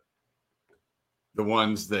the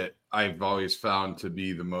ones that I've always found to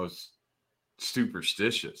be the most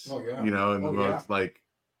superstitious. Oh, yeah. And the most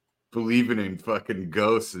believing in fucking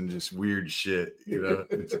ghosts and just weird shit.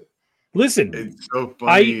 Listen, it's so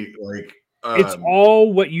funny. It's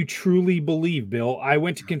all what you truly believe, Bill. I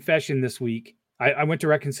went to confession this week. I went to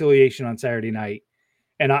reconciliation on Saturday night,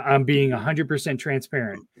 and I'm being 100%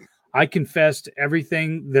 transparent. I confessed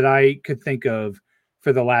everything that I could think of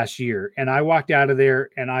for the last year, and I walked out of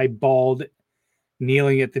there and I bawled,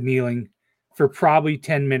 kneeling at the kneeling for probably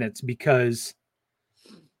 10 minutes because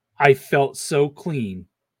I felt so clean.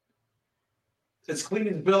 As clean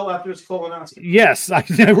as Bill after his colonoscopy. Yes,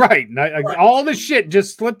 right. All the shit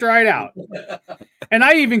just slipped right out. And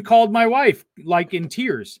I even called my wife, in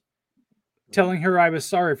tears, telling her I was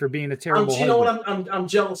sorry for being a terrible husband. You know what? I'm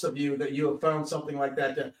jealous of you that you have found something like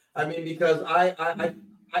that. Because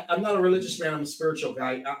I'm not a religious man. I'm a spiritual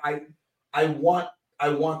guy. I want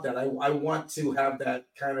that. I want to have that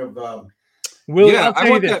kind of. Willie, I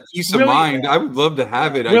want that peace of mind. I would love to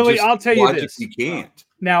have it. Willie, I'll tell you this. You can't.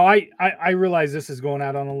 Now, I realize this is going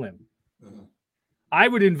out on a limb. I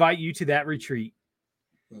would invite you to that retreat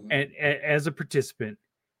and as a participant.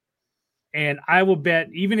 And I will bet,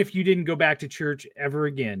 even if you didn't go back to church ever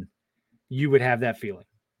again, you would have that feeling.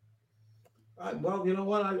 Well, you know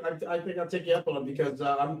what? I think I'll take you up on it because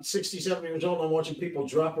I'm 67 years old and I'm watching people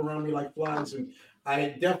drop around me like flies. And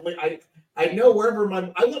I definitely, I know I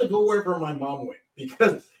want to go wherever my mom went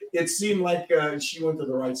because it seemed like she went to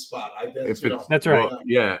the right spot. That's right. Well,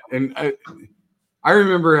 yeah. And I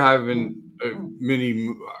remember having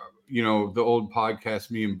many, the old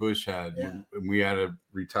podcast me and Bush had, and we had a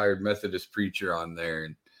retired Methodist preacher on there,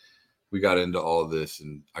 and we got into all this.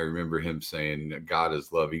 And I remember him saying that God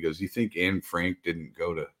is love. He goes, you think Anne Frank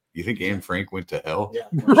went to hell? Yeah,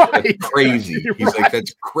 right. That's crazy. He's like,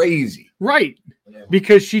 that's crazy. Right.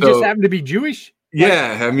 Because she just happened to be Jewish.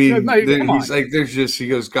 Yeah, I mean, he's like, he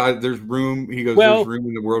goes, God, there's room. He goes, there's room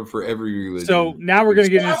in the world for every religion. So now we're going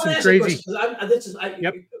to get into some crazy.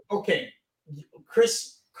 Okay.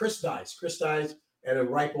 Chris dies. Chris dies at a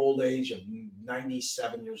ripe old age of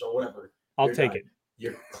 97 years old, whatever. I'll take it.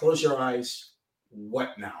 You close your eyes.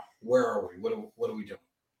 What now? Where are we? What are we doing?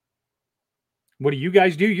 What do you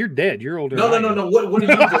guys do? You're dead. You're older. No. What are you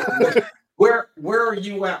doing? Where are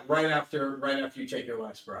you at right after you take your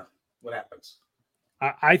last breath? What happens?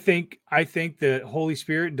 I think the Holy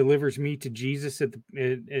Spirit delivers me to Jesus at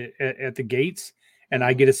the gates, and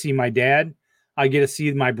I get to see my dad. I get to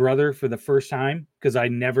see my brother for the first time because I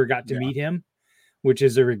never got to meet him, which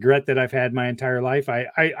is a regret that I've had my entire life.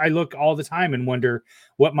 I look all the time and wonder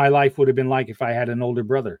what my life would have been like if I had an older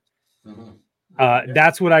brother.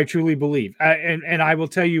 That's what I truly believe. And I will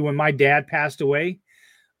tell you, when my dad passed away,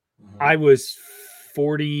 I was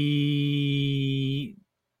 40,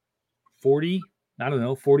 I don't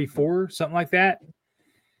know, 44, something like that.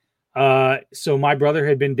 So my brother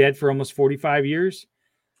had been dead for almost 45 years.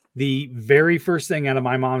 The very first thing out of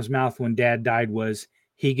my mom's mouth when dad died was,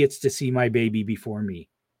 he gets to see my baby before me.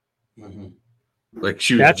 Like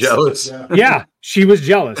she was jealous. Yeah, she was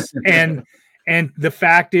jealous. And the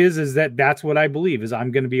fact is that that's what I believe, is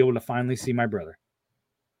I'm going to be able to finally see my brother.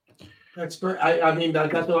 That's great. I mean,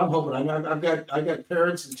 that's what I'm hoping. I got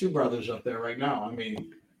parents and two brothers up there right now. I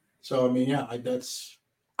mean,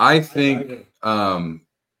 I think if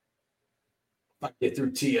I get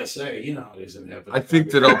through TSA, it isn't heaven. I think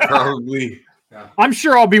that I'll probably. I'm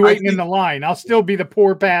sure I'll be waiting in the line. I'll still be the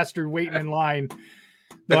poor bastard waiting in line.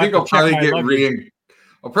 I think I'll probably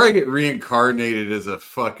get reincarnated as a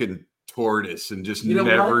fucking tortoise and just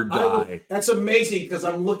never die. That's amazing because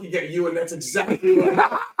I'm looking at you and that's exactly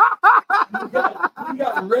what you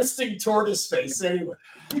got resting tortoise face anyway.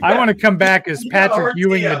 I want to come back as Patrick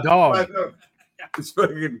Ewing the dog.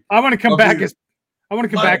 I want to come back as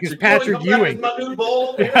Patrick Ewing. My new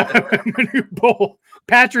bull. My new bull.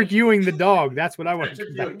 Patrick Ewing the dog. That's what I want to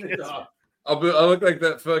come back as. I'll look like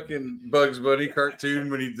that fucking Bugs Bunny cartoon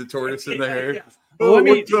when he's the tortoise in the hair. Yeah. Well, let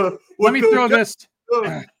me throw this.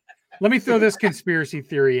 Let me throw this conspiracy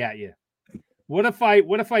theory at you. What if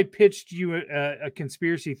I pitched you a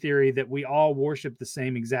conspiracy theory that we all worship the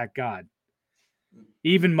same exact God,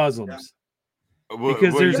 even Muslims?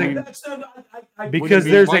 Because there's a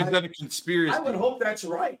conspiracy. I would hope that's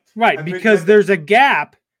right. Right, because there's a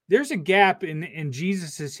gap. There's a gap in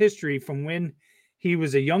Jesus's history from when he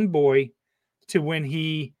was a young boy to when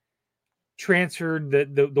he transferred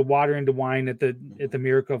the water into wine at the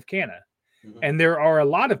miracle of Cana. And there are a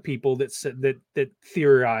lot of people that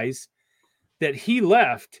theorize that he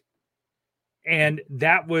left, and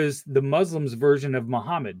that was the Muslims' version of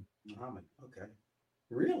Muhammad. Okay,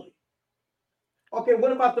 really? Okay,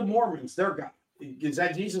 what about the Mormons? Their God, is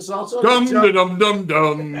that Jesus also? I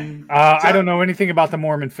don't know anything about the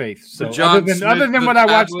Mormon faith, so other than what I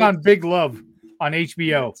watched on Big Love on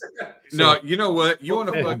HBO. No, you know what? You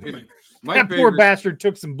want to fucking. Poor bastard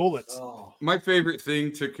took some bullets. Oh. My favorite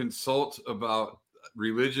thing to consult about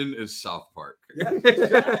religion is South Park.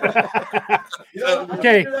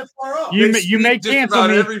 Okay, you may cancel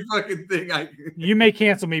me. Every fucking thing You may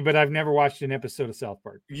cancel me, but I've never watched an episode of South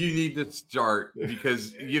Park. You need to start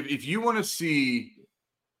because if you want to see,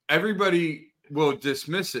 everybody will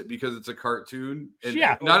dismiss it because it's a cartoon. And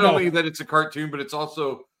only that it's a cartoon, but it's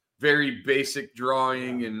also very basic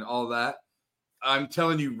drawing and all that. I'm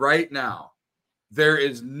telling you right now, there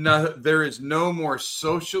is no more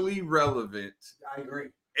socially relevant, I agree,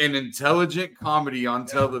 and intelligent comedy on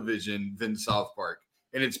television than South Park,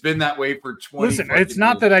 and it's been that way for 20. Listen, it's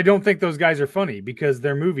not that I don't think those guys are funny because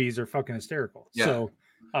their movies are fucking hysterical. Yeah. So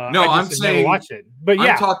I'm saying never watch it, but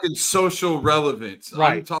I'm talking social relevance.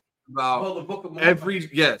 Right. I'm talking about the Book of Mormon.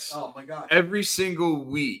 Oh my God! Every single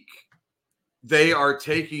week. they are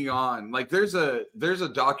taking on, like, there's a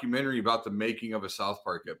documentary about the making of a South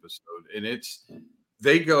Park episode, and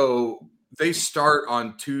they start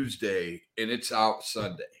on Tuesday and it's out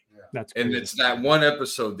Sunday. That's crazy. And it's that one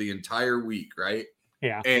episode the entire week, right?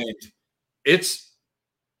 Yeah. And it's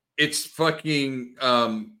fucking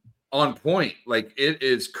on point. Like, it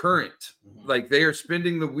is current. Like, they are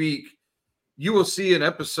spending the week. You will see an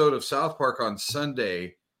episode of South Park on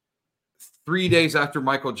Sunday 3 days after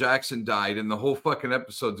Michael Jackson died, and the whole fucking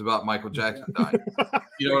episode's about Michael Jackson dying.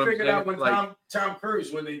 You know what I'm saying? Out when Tom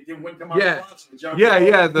Cruise, when they wouldn't come out.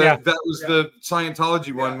 That was the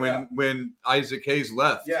Scientology one when Isaac Hayes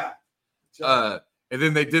left. Yeah. And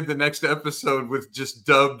then they did the next episode with just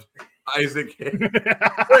dubbed Isaac Hayes.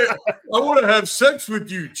 Hey, I want to have sex with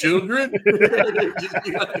you, children.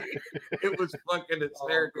 It was fucking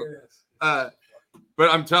hysterical. But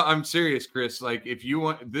I'm serious, Chris. Like, if you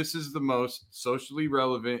want, this is the most socially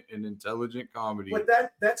relevant and intelligent comedy. But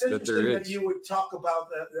that's interesting that you would talk about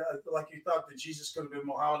that, like you thought that Jesus could have been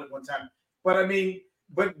Muhammad at one time. But I mean,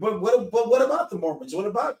 but what about the Mormons? What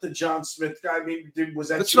about the John Smith guy? I mean, was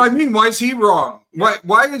that? That's what I mean. Why is he wrong?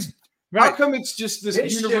 Why is? How come it's just this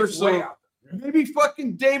universal? Maybe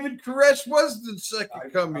fucking David Koresh was the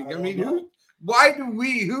second coming. I mean, why do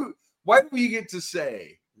we get to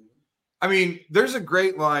say? I mean, there's a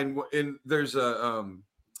great line in there's a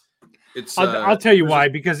I'll tell you why,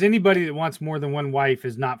 because anybody that wants more than one wife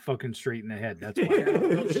is not fucking straight in the head. That's why.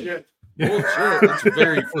 Bullshit. That's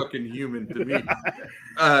very fucking human to me.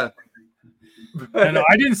 No,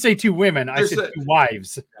 I didn't say two women. I said two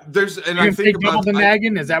wives. I think about the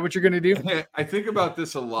nagging. Is that what you're going to do? I think about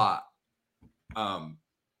this a lot.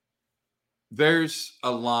 There's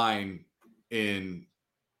a line in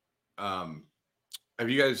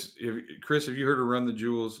Chris, have you heard of Run the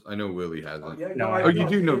Jewels? I know Willie hasn't. You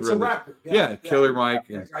do know. It's a rapper. Killer Mike.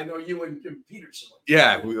 I know you and Peterson.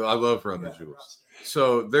 Yeah, I love Run the Jewels.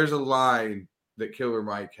 So there's a line that Killer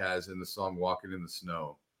Mike has in the song "Walking in the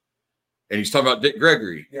Snow," and he's talking about Dick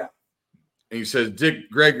Gregory. Yeah, and he says Dick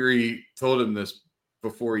Gregory told him this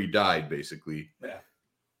before he died, basically. Yeah,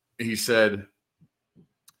 he said,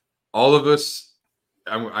 "All of us."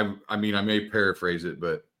 I mean, I may paraphrase it,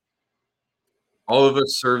 but all of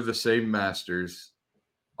us serve the same masters.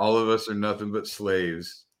 All of us are nothing but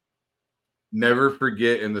slaves. Never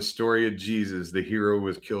forget, in the story of Jesus, the hero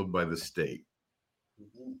was killed by the state.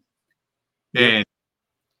 Mm-hmm. And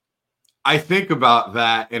I think about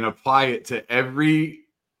that and apply it to every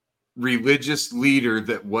religious leader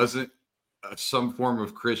that wasn't some form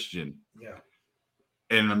of Christian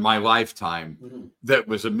in my lifetime, that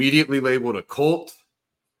was immediately labeled a cult,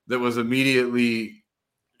 that was immediately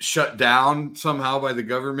shut down somehow by the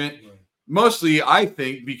government. Mostly, I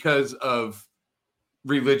think, because of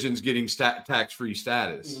religions getting tax-free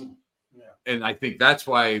status. And I think that's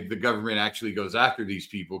why the government actually goes after these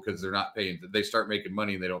people, because they're not paying. They start making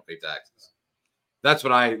money and they don't pay taxes. That's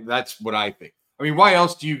what I think. I mean, why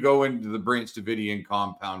else do you go into the Branch Davidian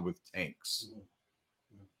compound with tanks?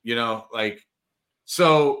 You know, like,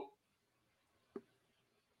 so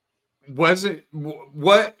why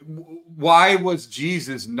was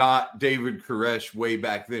Jesus not David Koresh way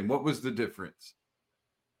back then? What was the difference?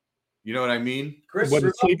 You know what I mean? Chris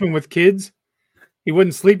wasn't sleeping with kids. He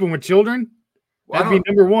wasn't sleeping with children. That'd be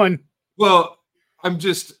number one. Well,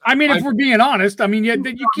 if we're being honest, I mean, you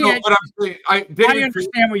can't. I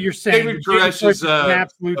understand what you're saying. David Koresh is an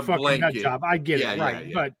absolute fucking nut job. I get it, right?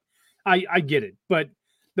 Yeah. But I get it. But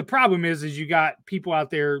the problem is you got people out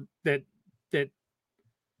there that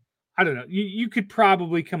I don't know. You could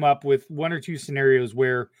probably come up with one or two scenarios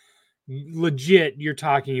where legit you're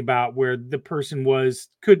talking about where the person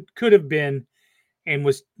could have been and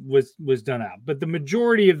was done out. But the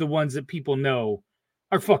majority of the ones that people know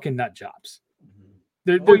are fucking nut jobs.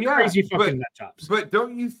 They're crazy fucking nut jobs. But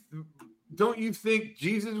don't you think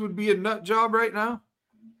Jesus would be a nut job right now?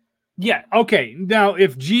 Yeah. Okay. Now,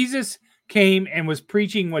 if Jesus came and was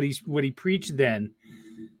preaching what he preached, then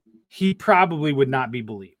he probably would not be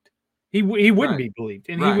believed. He wouldn't be believed,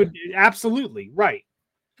 and he would absolutely right.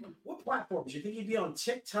 What platforms? Do you think he'd be on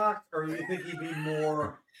TikTok, or do you think he'd be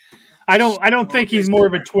more? I don't think he's more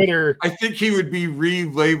of a Twitter. I think he would be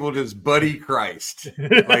relabeled as Buddy Christ,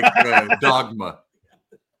 like Dogma.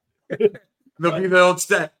 They'll be the old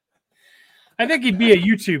stat. I think he'd be a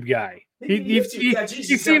YouTube guy. He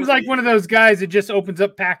seems like one of those guys that just opens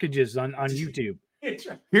up packages on YouTube.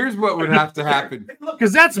 Here's what would have to happen,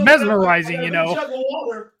 because that's mesmerizing, you know.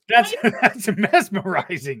 That's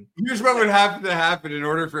mesmerizing. Here's what would have to happen in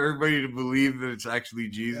order for everybody to believe that it's actually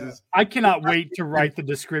Jesus. I cannot wait to write the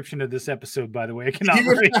description of this episode, by the way. I cannot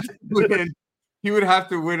wait. he would have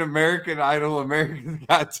to win American Idol, America's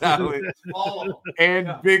Got Talent,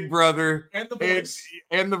 and Big Brother, and The Voice,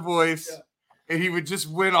 and The Voice. Yeah. And he would just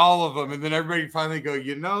win all of them, and then everybody finally go,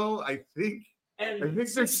 I think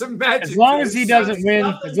there's some magic. As long as he doesn't win,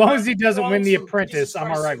 The Apprentice,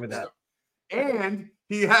 I'm all right with that. And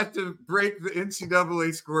he had to break the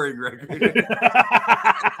NCAA scoring record.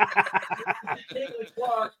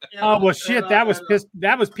 Oh well, shit! That was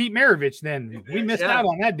Pete Maravich. Then we missed out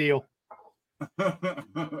on that deal. All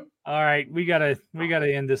right, we gotta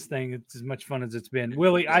end this thing. It's as much fun as it's been.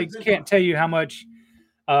 Willie, I can't tell you how much.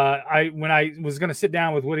 When I was going to sit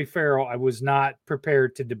down with Woody Farrell, I was not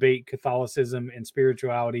prepared to debate Catholicism and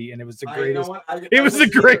spirituality, and it was the greatest. It was the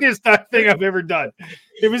greatest thing I've ever done.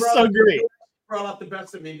 It was so great. Brought out the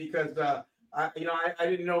best of me because I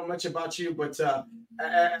didn't know much about you, but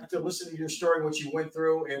after listening to your story, what you went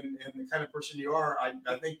through, and the kind of person you are, I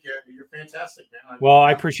think you're fantastic, man. Well,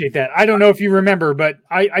 I appreciate that. I don't know if you remember, but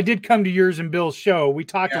I did come to yours and Bill's show. We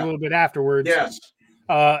talked a little bit afterwards. Yes.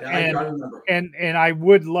 I I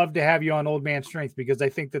would love to have you on Old Man Strength because I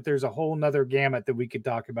think that there's a whole nother gamut that we could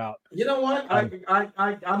talk about. You know what?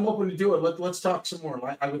 I'm open to do it. Let's talk some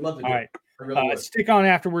more. I would love to do it. All right. Stick on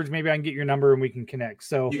afterwards. Maybe I can get your number and we can connect.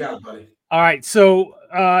 So you got it, buddy. All right. So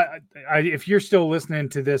if you're still listening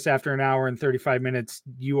to this after an hour and 35 minutes,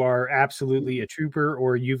 you are absolutely a trooper,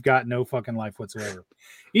 or you've got no fucking life whatsoever.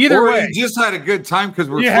 Either way, you just had a good time because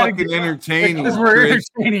we're fucking entertaining. Because we're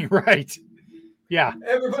entertaining, right? Yeah.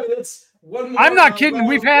 Everybody, that's one more. I'm not kidding.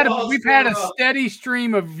 We've had a steady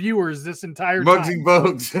stream of viewers this entire Mugs time. and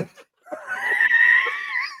Bogues.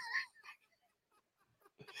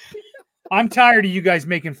 I'm tired of you guys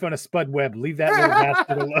making fun of Spud Webb. Leave that little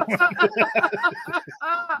bastard alone.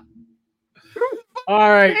 All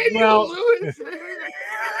right. Well,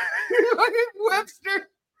 Webster.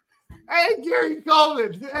 Hey, Gary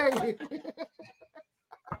Coleman. Hey.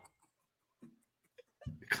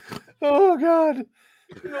 Oh God.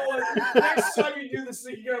 You know what? Next time you do this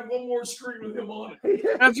thing, you got one more screen with him on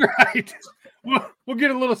it. That's right. We'll get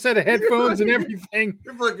a little set of headphones and everything.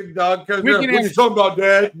 Your fucking dog comes up. What you talking about,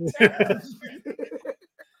 Dad?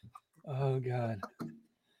 Oh God.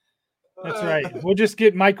 That's right. We'll just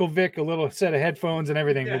get Michael Vick a little set of headphones and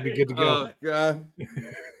everything. We'll be good to go. Oh God.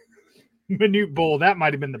 Minute Bull. That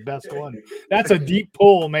might have been the best one. That's a deep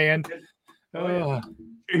pull, man. Oh.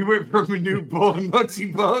 He went from a new bull and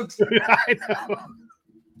Mugsy Bugs. I know.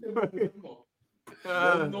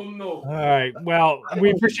 No. All right. Well,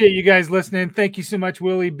 we appreciate you guys listening. Thank you so much,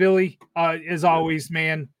 Willie, Billy. As always,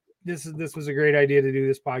 man, this was a great idea to do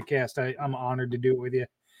this podcast. I'm honored to do it with you.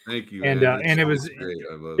 Thank you. And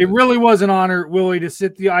it really was an honor, Willie, to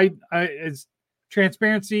sit as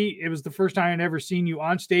transparency. It was the first time I'd ever seen you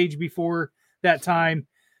on stage before that time.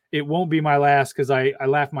 It won't be my last because I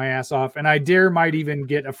laughed my ass off, and I might even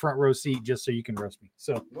get a front row seat just so you can roast me.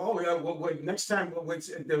 So, next time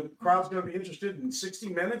the crowd's going to be interested in 60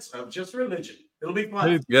 minutes of just religion. It'll be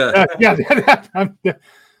fun. Yeah,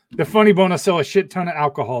 the funny bone. I'll sell a shit ton of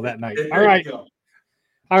alcohol that night. All right,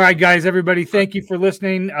 guys, everybody. Thank you for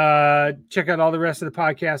listening. Check out all the rest of the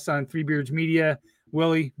podcasts on Three Beards Media.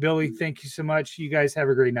 Willie, Billy, thank you so much. You guys have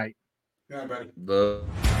a great night. All right, buddy.